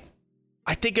like,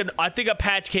 I think a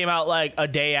patch came out like a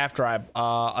day after I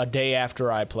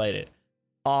played it.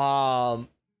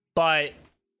 But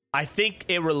I think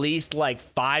it released like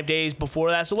 5 days before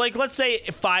that. So like let's say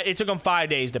it took them 5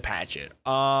 days to patch it.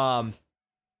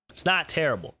 It's not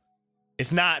terrible.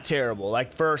 It's not terrible.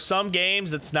 Like for some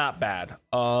games, it's not bad.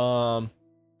 So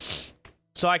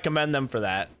I commend them for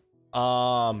that.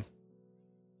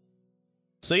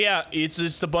 So yeah, it's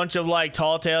just a bunch of like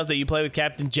Tall Tales that you play with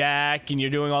Captain Jack, and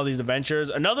you're doing all these adventures.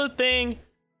 Another thing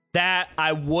that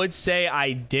I would say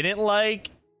I didn't like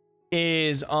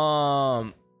is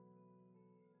I'm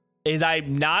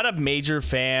not a major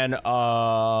fan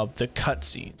of the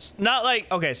cutscenes. Not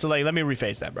like, okay, so like let me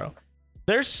rephrase that, bro.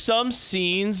 There's some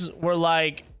scenes where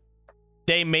like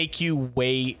they make you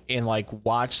wait and like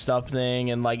watch something,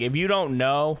 and like if you don't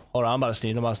know, hold on, I'm about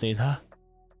to sneeze, huh?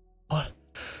 What?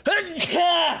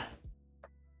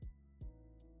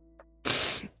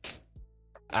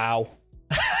 Ow.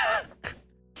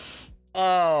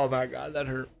 Oh my god, that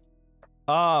hurt.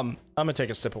 I'm gonna take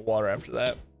a sip of water after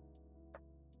that.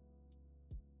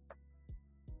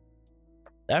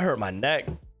 That hurt my neck.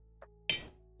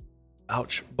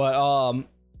 Ouch. But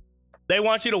they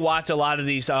want you to watch a lot of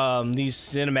these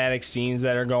cinematic scenes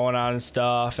that are going on and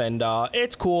stuff, and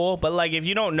it's cool, but like if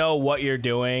you don't know what you're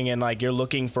doing and like you're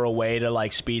looking for a way to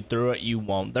like speed through it, you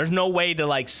won't. There's no way to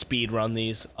like speed run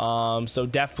these. So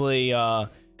definitely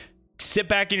sit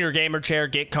back in your gamer chair,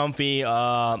 get comfy,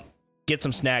 get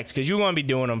some snacks, because you're going to be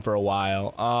doing them for a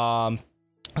while.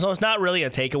 So it's not really a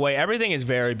takeaway. Everything is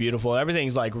very beautiful.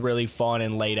 Everything's like really fun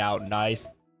and laid out nice.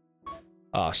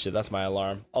 Oh shit, that's my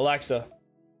alarm. Alexa,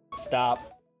 stop.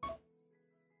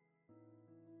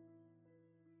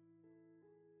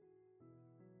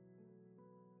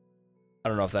 I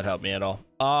don't know if that helped me at all.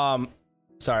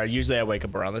 Sorry, usually I wake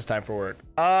up around this time for work.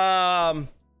 God,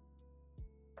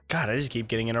 I just keep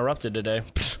getting interrupted today.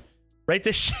 Rate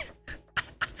this shit.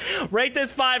 Rate this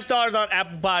 5 stars on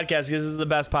Apple Podcasts, because this is the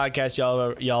best podcast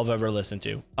y'all have ever listened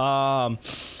to.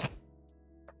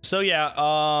 So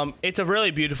yeah, it's a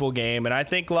really beautiful game, and I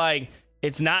think like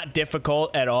it's not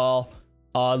difficult at all.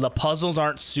 The puzzles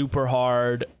aren't super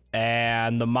hard,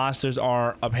 and the monsters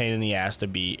aren't a pain in the ass to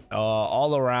beat.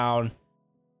 All around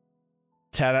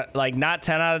 10, like not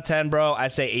 10 out of 10, bro.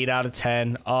 I'd say 8 out of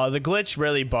 10. The glitch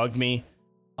really bugged me.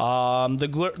 The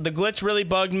glitch really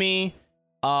bugged me.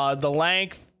 The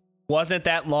length wasn't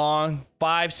that long,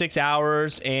 5-6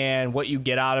 hours, and what you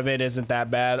get out of it isn't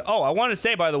that bad. Oh, I want to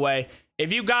say, by the way,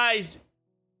 if you guys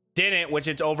didn't, which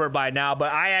it's over by now,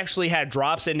 but I actually had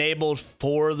drops enabled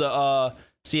for the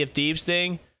Sea of Thieves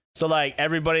thing. So like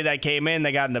everybody that came in,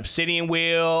 they got an obsidian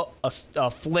wheel,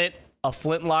 a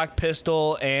flintlock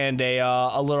pistol, and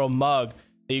a little mug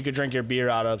that you could drink your beer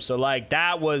out of. So like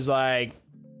that was awesome.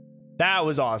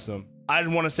 I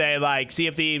want to say like Sea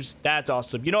of Thieves, that's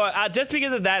awesome. You know what? Just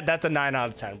because of that, that's a 9 out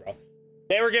of 10, bro.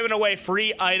 They were giving away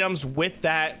free items with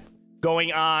that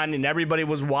going on, and everybody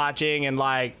was watching, and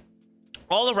like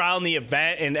all around the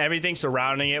event and everything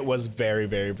surrounding it was very,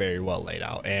 very, very well laid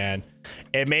out, and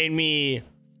it made me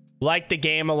like the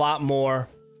game a lot more.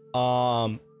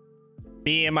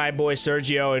 Me and my boy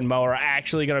Sergio and Mo are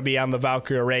actually going to be on the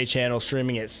Valkyria Ray channel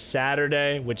streaming it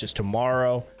Saturday, which is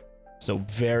tomorrow. So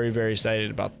very, very excited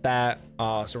about that.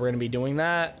 So we're going to be doing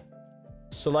that.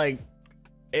 So like,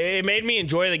 it made me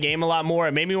enjoy the game a lot more.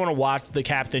 It made me want to watch the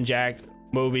Captain Jack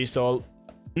movie. So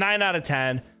 9 out of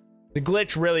 10. The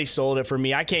glitch really sold it for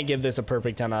me. I can't give this a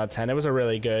perfect 10 out of 10. It was a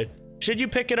really good. Should you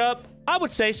pick it up? I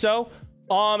would say so.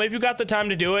 If you got the time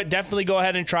to do it, definitely go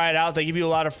ahead and try it out. They give you a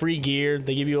lot of free gear.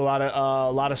 They give you a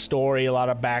lot of story, a lot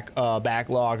of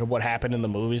backlog of what happened in the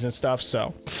movies and stuff.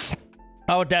 So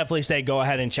I would definitely say go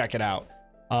ahead and check it out.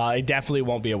 It definitely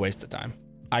won't be a waste of time.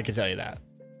 I can tell you that.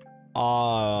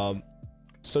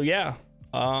 So yeah.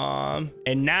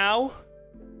 And now,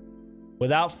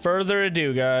 without further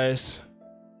ado, guys,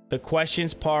 the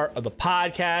questions part of the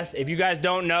podcast. If you guys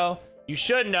don't know, you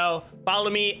should know. Follow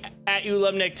me at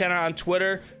ulubnick10 on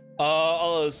Twitter.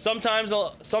 Sometimes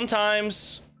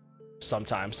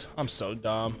I'm so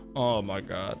dumb. Oh my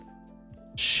god.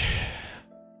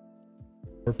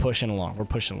 We're pushing along,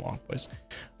 boys.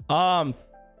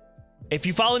 If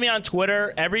you follow me on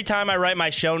Twitter, every time I write my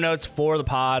show notes for the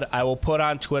pod, I will put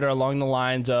on Twitter along the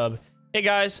lines of, hey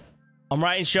guys, I'm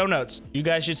writing show notes. You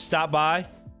guys should stop by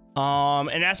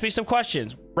and ask me some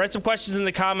questions. Write some questions in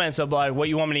the comments of like what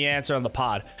you want me to answer on the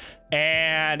pod.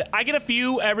 And I get a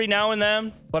few every now and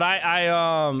then, but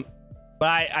I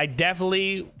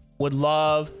definitely would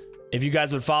love if you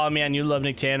guys would follow me on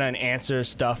ulubnick10 and answer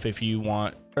stuff if you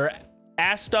want, or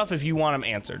ask stuff if you want them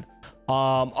answered.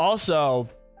 Also,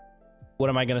 what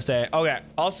am I gonna say? Okay,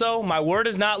 also, my word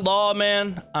is not law,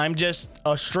 man. I'm just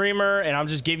a streamer, and I'm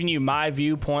just giving you my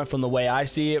viewpoint from the way I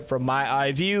see it, from my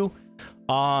eye view.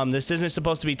 This isn't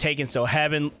supposed to be taken so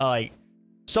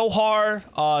so hard.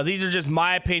 These are just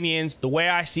my opinions, the way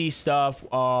I see stuff,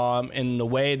 and the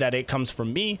way that it comes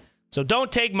from me. So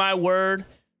don't take my word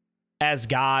as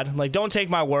God. Like, don't take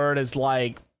my word as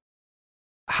like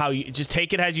how you just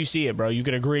take it as you see it, bro. You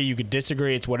could agree, you could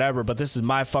disagree, it's whatever, but this is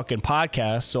my fucking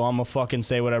podcast, so I'm gonna fucking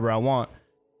say whatever I want.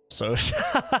 So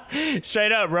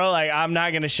straight up, bro, like I'm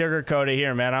not gonna sugarcoat it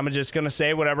here, man. I'm just gonna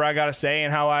say whatever I gotta say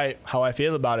and how I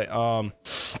feel about it.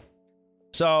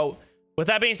 So with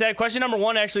that being said, question number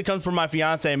 1 actually comes from my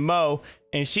fiance Mo,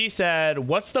 and she said,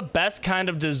 what's the best kind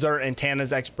of dessert in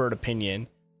Tana's expert opinion?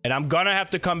 And I'm gonna have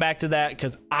to come back to that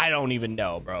because I don't even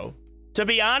know, bro. To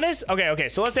be honest, okay,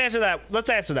 so let's answer that.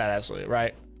 Actually,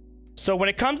 right? So when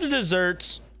it comes to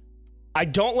desserts, I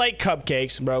don't like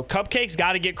cupcakes, bro. Cupcakes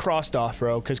got to get crossed off,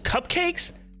 bro. Because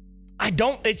cupcakes,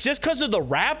 it's just because of the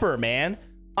wrapper, man.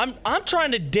 I'm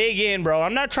trying to dig in, bro.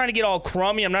 I'm not trying to get all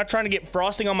crummy. I'm not trying to get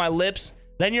frosting on my lips.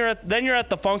 Then you're at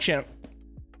the function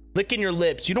licking your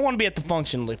lips. You don't want to be at the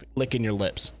function licking your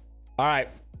lips. All right.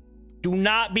 Do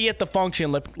not be at the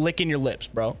function licking your lips,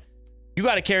 bro. You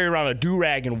got to carry around a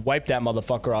do-rag and wipe that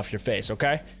motherfucker off your face,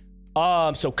 okay?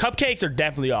 So cupcakes are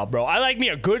definitely off, bro. I like me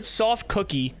a good soft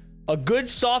cookie, a good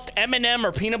soft M&M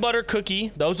or peanut butter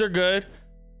cookie. Those are good.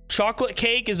 Chocolate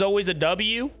cake is always a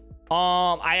W.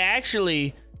 I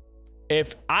actually,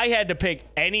 if I had to pick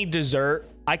any dessert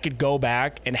I could go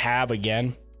back and have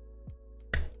again.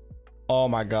 Oh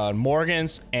my God,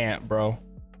 Morgan's Aunt, bro.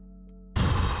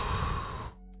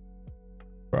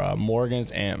 Bro,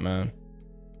 Morgan's Aunt, man,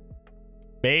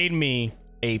 made me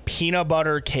a peanut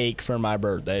butter cake for my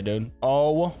birthday, dude.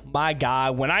 Oh my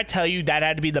God, when I tell you that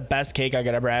had to be the best cake I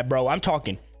could ever have, bro, I'm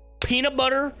talking peanut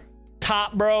butter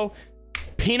top, bro,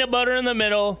 peanut butter in the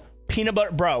middle, peanut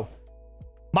butter, bro.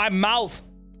 My mouth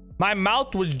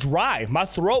was dry. My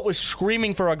throat was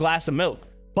screaming for a glass of milk,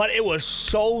 but it was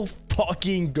so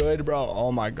fucking good, bro.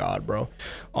 Oh my God, bro.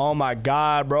 Oh my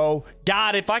God, bro.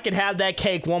 God, if I could have that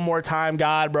cake one more time,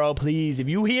 God, bro, please. If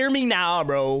you hear me now,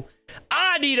 bro,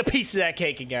 I need a piece of that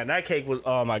cake again. That cake was,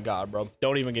 oh my God, bro.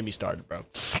 Don't even get me started, bro.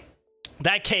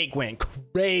 That cake went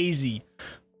crazy.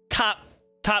 Top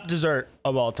dessert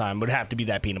of all time would have to be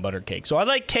that peanut butter cake. So I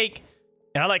like cake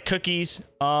and I like cookies.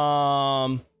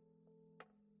 Brownies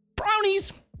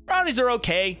are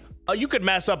okay. You could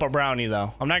mess up a brownie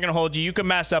though. I'm not gonna hold you. You could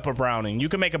mess up a brownie. You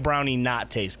can make a brownie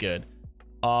not taste good.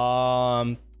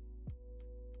 And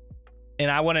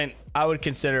I would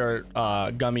consider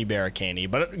gummy bear candy,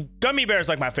 but gummy bear is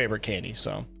like my favorite candy.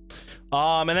 So,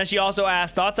 and then she also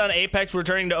asked thoughts on Apex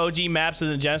returning to OG maps in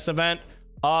the Genesis event.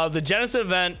 The Genesis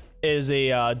event is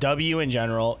a W in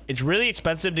general. It's really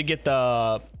expensive to get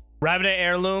the Revenant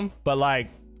heirloom, but like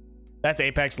that's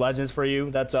Apex Legends for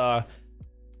you. That's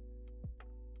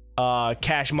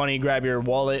cash money, grab your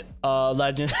wallet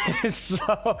legend.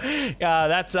 So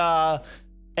that's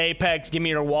Apex, give me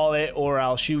your wallet or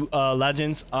I'll shoot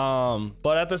Legends.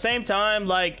 But at the same time,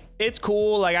 like it's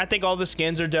cool. Like I think all the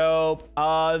skins are dope.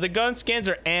 The gun skins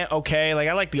are okay. Like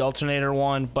I like the alternator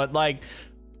one, but like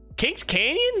Kings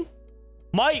Canyon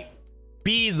might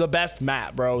be the best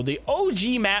map, bro. The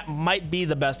OG map might be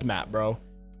the best map, bro.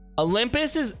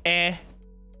 Olympus is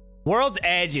World's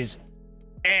Edge is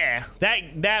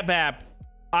that map,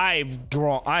 I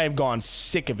have gone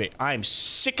sick of it. I'm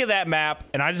sick of that map,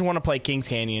 and I just want to play Kings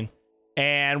Canyon.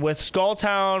 And with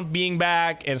Skulltown being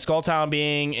back and Skulltown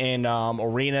being in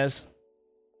arenas,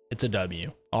 it's a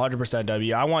W, 100%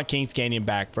 W. I want Kings Canyon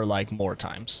back for like more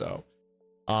time. So,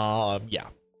 yeah,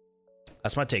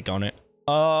 that's my take on it.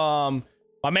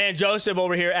 My man Joseph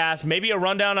over here asked maybe a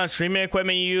rundown on streaming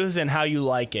equipment you use and how you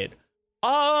like it.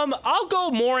 I'll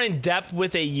go more in depth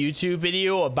with a YouTube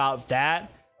video about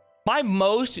that. My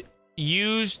most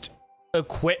used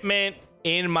equipment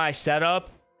in my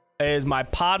setup is my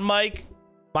pod mic,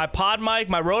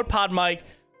 my Rode pod mic,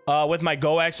 with my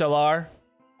Go XLR.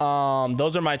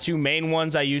 Those are my two main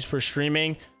ones I use for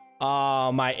streaming.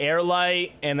 My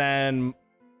Airlight, and then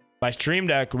my Stream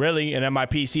Deck, really, and then my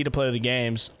PC to play the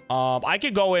games. I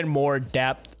could go in more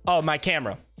depth. Oh, my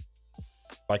camera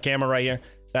right here.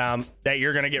 That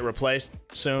you're gonna get replaced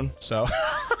soon. So,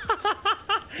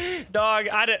 dog,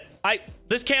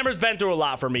 this camera's been through a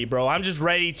lot for me, bro. I'm just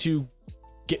ready to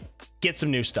get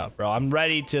some new stuff, bro. I'm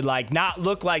ready to like not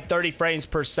look like 30 frames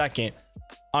per second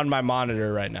on my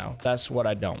monitor right now. That's what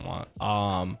I don't want.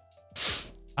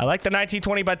 I like the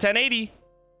 1920 by 1080,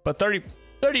 but 30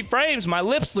 frames, my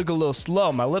lips look a little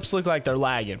slow. My lips look like they're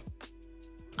lagging.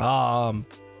 So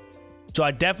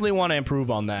I definitely want to improve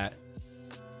on that.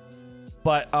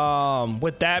 But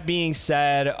with that being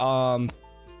said,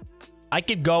 I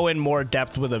could go in more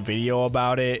depth with a video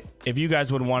about it. If you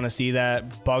guys would want to see that,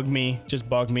 just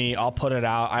bug me. I'll put it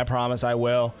out. I promise I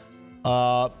will.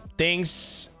 My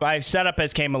setup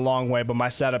has came a long way, but my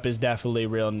setup is definitely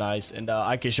real nice, and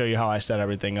I can show you how I set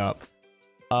everything up.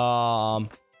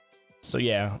 So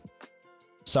yeah,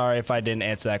 sorry if I didn't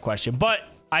answer that question, but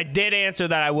I did answer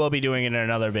that I will be doing it in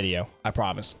another video. I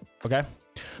promise. Okay.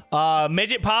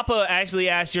 Midget Papa actually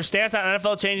asked your stance on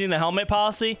NFL changing the helmet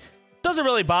policy. Doesn't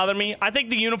really bother me. I think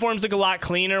the uniforms look a lot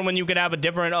cleaner when you can have a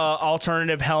different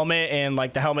alternative helmet, and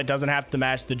like the helmet doesn't have to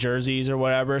match the jerseys or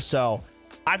whatever. So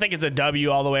I think it's a W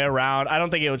all the way around. I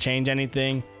don't think it will change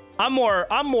anything. I'm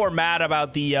more mad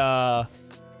about the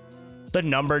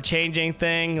number changing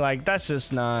thing. Like that's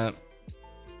just not,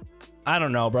 I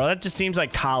don't know, bro. That just seems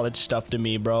like college stuff to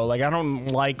me, bro. Like I don't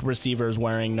like receivers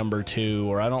wearing number 2,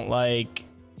 or I don't like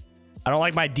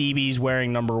my DBs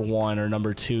wearing number 1 or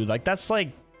number 2. Like that's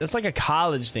like a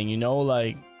college thing, you know?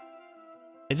 Like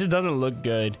it just doesn't look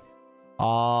good.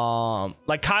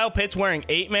 Like Kyle Pitts wearing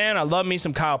 8, man. I love me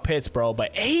some Kyle Pitts, bro, but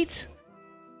 8?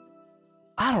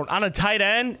 on a tight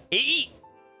end, 8.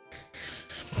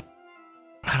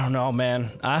 I don't know,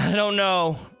 man. I don't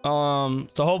know.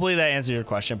 So hopefully that answers your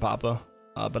question, Papa.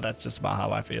 But that's just about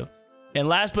how I feel. And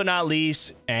last but not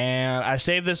least, and I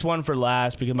saved this one for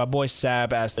last because my boy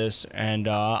Sab asked this, and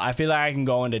I feel like I can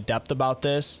go into depth about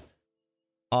this.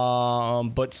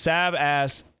 But Sab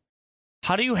asked,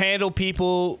 how do you handle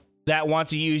people that want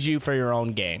to use you for your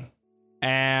own gain?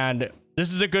 And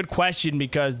this is a good question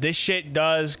because this shit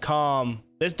does come.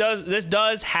 This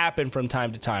does happen from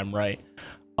time to time, right?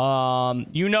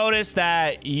 You notice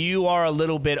that you are a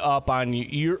little bit up on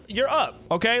you're up,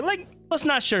 okay? Like, let's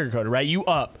not sugarcoat it, right?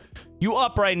 You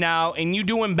up right now, and you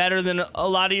doing better than a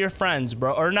lot of your friends,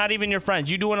 bro. Or not even your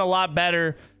friends. You doing a lot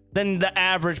better than the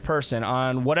average person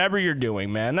on whatever you're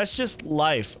doing, man. That's just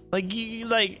life.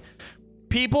 Like,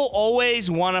 people always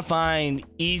want to find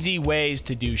easy ways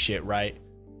to do shit, right?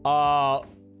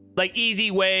 Like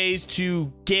easy ways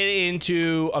to get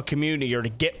into a community or to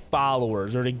get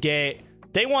followers or to get.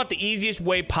 They want the easiest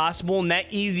way possible, and that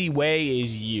easy way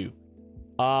is you.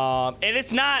 And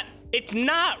it's not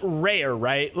rare,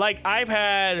 right? Like, I've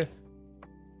had,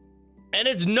 and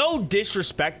it's no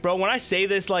disrespect, bro. When I say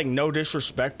this, like, no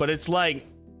disrespect, but it's like,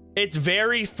 it's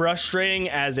very frustrating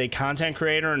as a content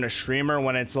creator and a streamer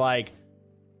when it's like,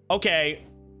 okay,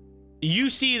 you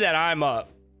see that I'm up,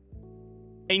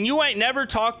 and you ain't never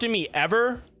talked to me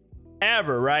ever,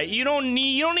 right? You don't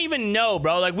even know,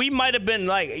 bro. Like, we might have been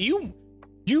like, you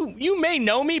may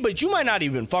know me, but you might not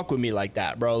even fuck with me like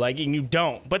that, bro. Like, and you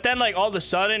don't. But then, like, all of a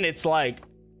sudden, it's like,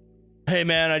 hey,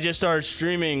 man, I just started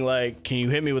streaming. Like, can you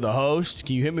hit me with a host?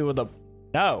 Can you hit me with a...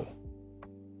 No.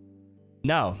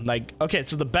 Like, okay,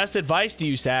 so the best advice to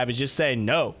you, Sab, is just say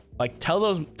no. Like, tell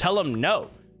them no.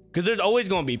 Because there's always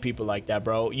going to be people like that,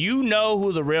 bro. You know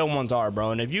who the real ones are,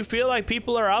 bro. And if you feel like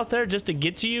people are out there just to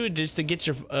get to you, just to get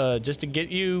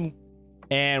you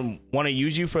and want to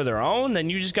use you for their own, then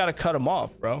you just got to cut them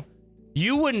off, bro.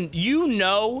 You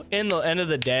know, in the end of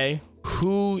the day,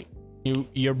 who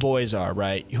your boys are,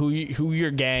 right? Who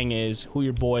your gang is, who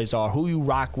your boys are, who you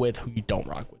rock with, who you don't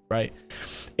rock with, right?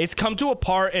 It's come to a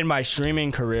part in my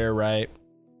streaming career, right,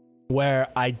 where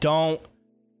I don't...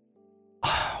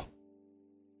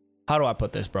 How do I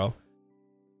put this, bro?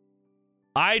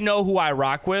 I know who I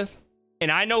rock with,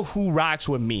 and I know who rocks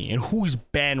with me and who's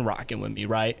been rocking with me,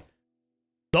 right?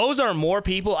 Those are more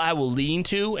people I will lean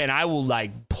to and I will,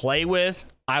 like, play with.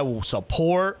 I will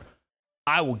support.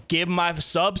 I will give my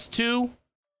subs to.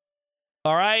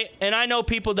 All right? And I know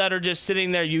people that are just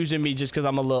sitting there using me just because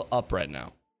I'm a little up right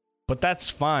now. But that's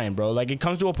fine, bro. Like, it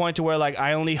comes to a point to where, like,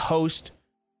 I only host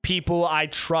people I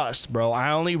trust, bro.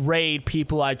 I only raid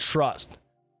people I trust.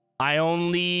 I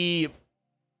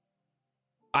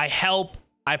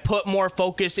put more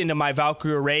focus into my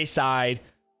Valkyrie Array side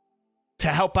to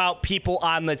help out people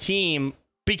on the team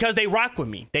because they rock with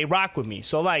me.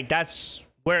 So, like, that's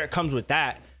where it comes with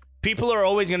that. People are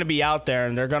always going to be out there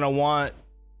and they're going to want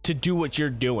to do what you're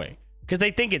doing because they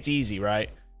think it's easy,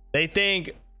 right? They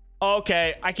think,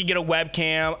 okay, I could get a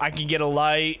webcam, I could get a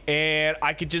light, and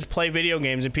I could just play video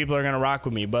games and people are going to rock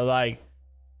with me. But, like,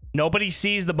 nobody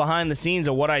sees the behind the scenes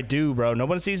of what I do, bro.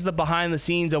 Nobody sees the behind the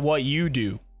scenes of what you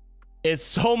do. It's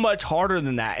so much harder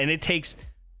than that. And it takes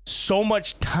so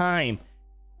much time,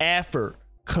 effort,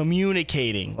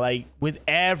 communicating, like, with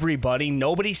everybody.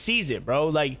 Nobody sees it, bro.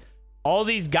 Like, all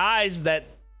these guys that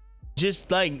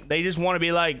just, like, they just want to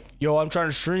be like, yo, I'm trying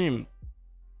to stream.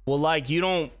 Well, like,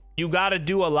 you got to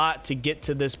do a lot to get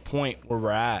to this point where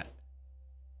we're at.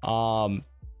 So,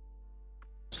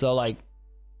 like,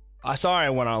 sorry I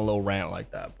went on a little rant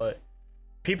like that, but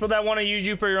people that want to use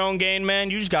you for your own gain,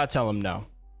 man, you just got to tell them no.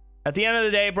 At the end of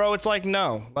the day, bro, it's like,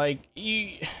 no. Like,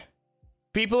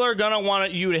 people are going to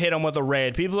want you to hit them with a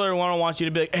raid. People are going to want you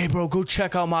to be like, hey, bro, go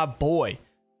check out my boy.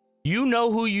 You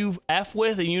know who you F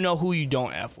with and you know who you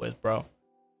don't F with, bro.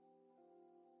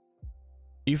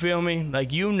 You feel me?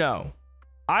 Like, you know.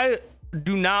 I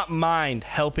do not mind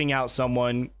helping out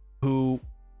someone who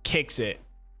kicks it,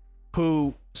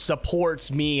 who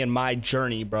supports me in my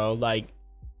journey, bro. Like,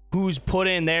 who's put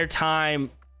in their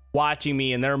time watching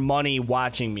me and their money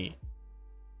watching me.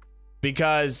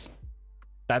 Because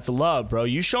that's love, bro.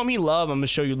 You show me love, I'm gonna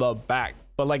show you love back.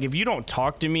 But, like, if you don't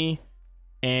talk to me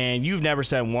and you've never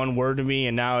said one word to me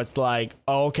and now it's like,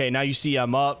 oh, okay, now you see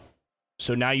I'm up,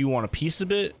 so now you want a piece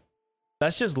of it.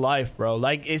 That's just life, bro.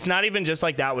 Like, it's not even just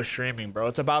like that with streaming, bro.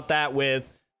 It's about that with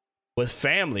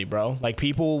family, bro. Like,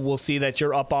 people will see that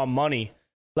you're up on money.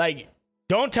 Like,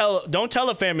 don't tell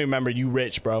a family member you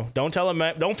rich, bro. Don't tell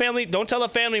a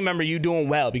family member you doing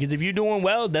well, because if you're doing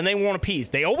well, then they want a piece.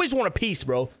 They always want a piece,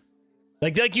 bro.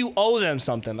 Like you owe them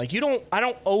something. Like I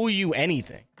don't owe you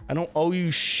anything. I don't owe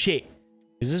you shit.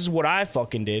 Because this is what I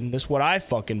fucking did. This is what I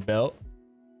fucking built.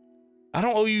 I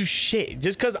don't owe you shit.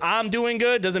 Just because I'm doing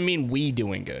good doesn't mean we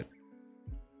doing good.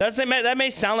 That may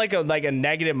sound like a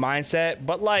negative mindset,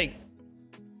 but like,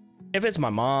 if it's my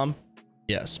mom,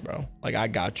 yes, bro. Like, I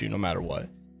got you no matter what. If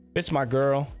it's my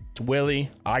girl, it's Willie,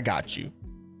 I got you.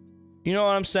 You know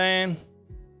what I'm saying?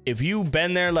 If you've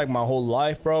been there like my whole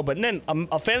life, bro, but then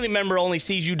a family member only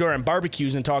sees you during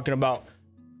barbecues and talking about,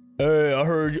 hey,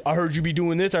 I heard you be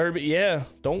doing this. Yeah,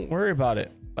 don't worry about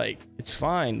it. Like, it's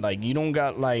fine. Like, you don't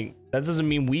got, like, that doesn't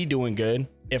mean we doing good.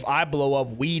 If I blow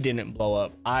up, we didn't blow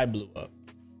up. I blew up.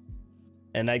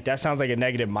 And like, that sounds like a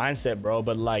negative mindset, bro,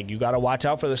 but like, you gotta watch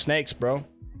out for the snakes, bro.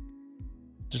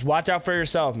 Just watch out for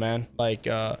yourself, man. Like,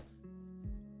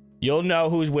 you'll know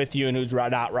who's with you and who's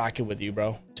not rocking with you,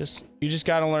 bro. You just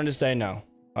gotta learn to say no.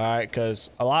 All right, because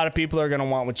a lot of people are gonna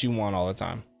want what you want all the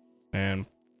time, and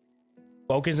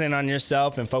focusing on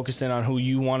yourself and focusing on who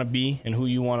you want to be and who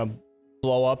you want to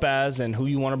blow up as and who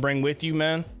you want to bring with you,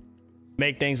 man,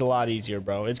 make things a lot easier,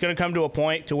 bro. It's gonna come to a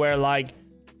point to where like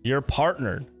you're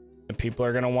partnered and people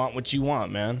are gonna want what you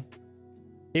want, man.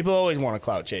 People always want a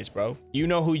clout chase, bro. You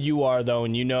know who you are though,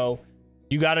 and you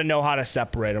gotta know how to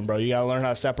separate them, bro. You gotta learn how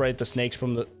to separate the snakes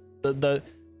from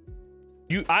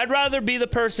I'd rather be the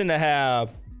person to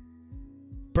have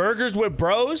burgers with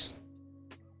bros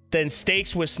than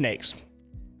steaks with snakes.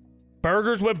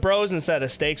 Burgers with bros instead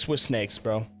of steaks with snakes,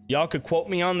 bro. Y'all could quote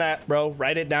me on that, bro.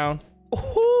 Write it down.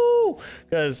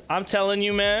 Because I'm telling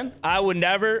you, man, I would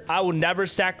never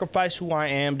sacrifice who I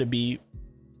am to be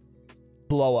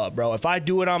blow up, bro. If I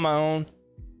do it on my own,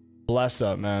 bless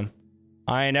up, man.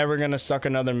 I ain't ever gonna suck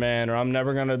another man, or I'm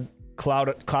never gonna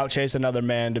clout chase another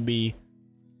man to be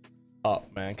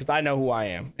up, man. Because I know who I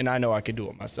am, and I know I could do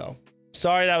it myself.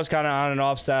 Sorry that was kind of on and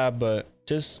off side, but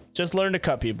just learn to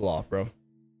cut people off, bro.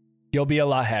 You'll be a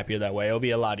lot happier that way. It'll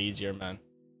be a lot easier, man.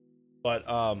 But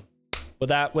with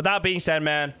that being said,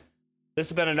 man, this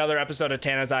has been another episode of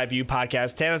Tana's Eye View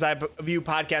Podcast. Tana's Eye View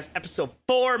Podcast, episode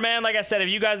 4, man. Like I said, if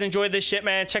you guys enjoyed this shit,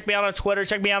 man, check me out on Twitter.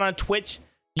 Check me out on Twitch,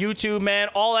 YouTube, man.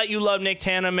 All that you love Nick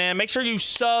Tana, man. Make sure you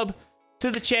sub to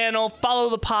the channel. Follow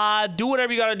the pod. Do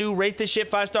whatever you got to do. Rate this shit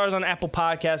 5 stars on Apple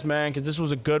Podcasts, man, because this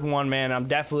was a good one, man.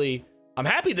 I'm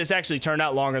happy this actually turned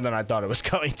out longer than I thought it was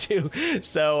going to.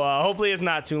 So hopefully it's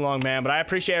not too long, man. But I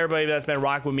appreciate everybody that's been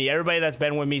rocking with me. Everybody that's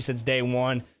been with me since day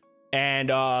one. And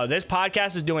this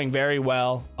podcast is doing very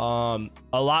well.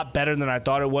 A lot better than I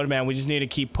thought it would, man. We just need to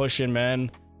keep pushing,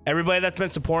 man. Everybody that's been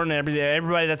supporting,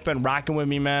 everybody that's been rocking with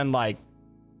me, man, like,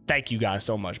 thank you guys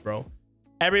so much, bro.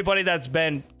 Everybody that's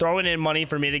been throwing in money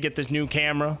for me to get this new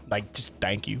camera, like, just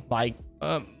thank you. I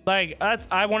want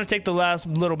to take the last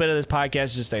little bit of this podcast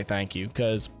to just say thank you,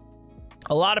 because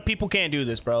a lot of people can't do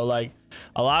this, bro. Like,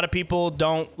 a lot of people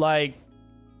don't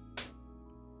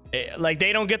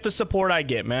they don't get the support I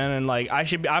get, man. And like,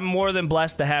 I'm more than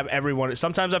blessed to have everyone.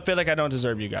 Sometimes I feel like I don't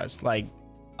deserve you guys. Like,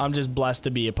 I'm just blessed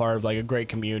to be a part of like a great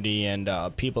community and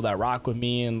people that rock with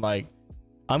me. And like,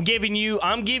 I'm giving you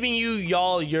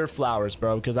y'all your flowers,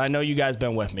 bro, because I know you guys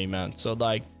been with me, man. So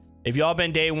like, if y'all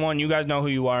been day one, you guys know who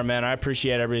you are, man. I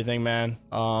appreciate everything, man.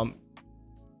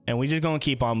 And we just gonna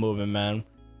keep on moving, man.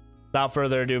 Without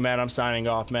further ado, man, I'm signing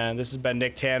off, man. This has been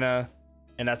Nick Tana,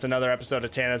 and that's another episode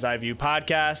of Tana's Eye View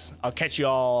Podcast. I'll catch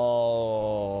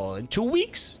y'all in 2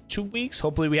 weeks. 2 weeks.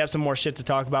 Hopefully we have some more shit to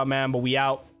talk about, man. But we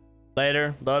out.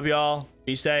 Later. Love y'all.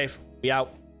 Be safe. We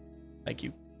out. Thank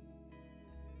you.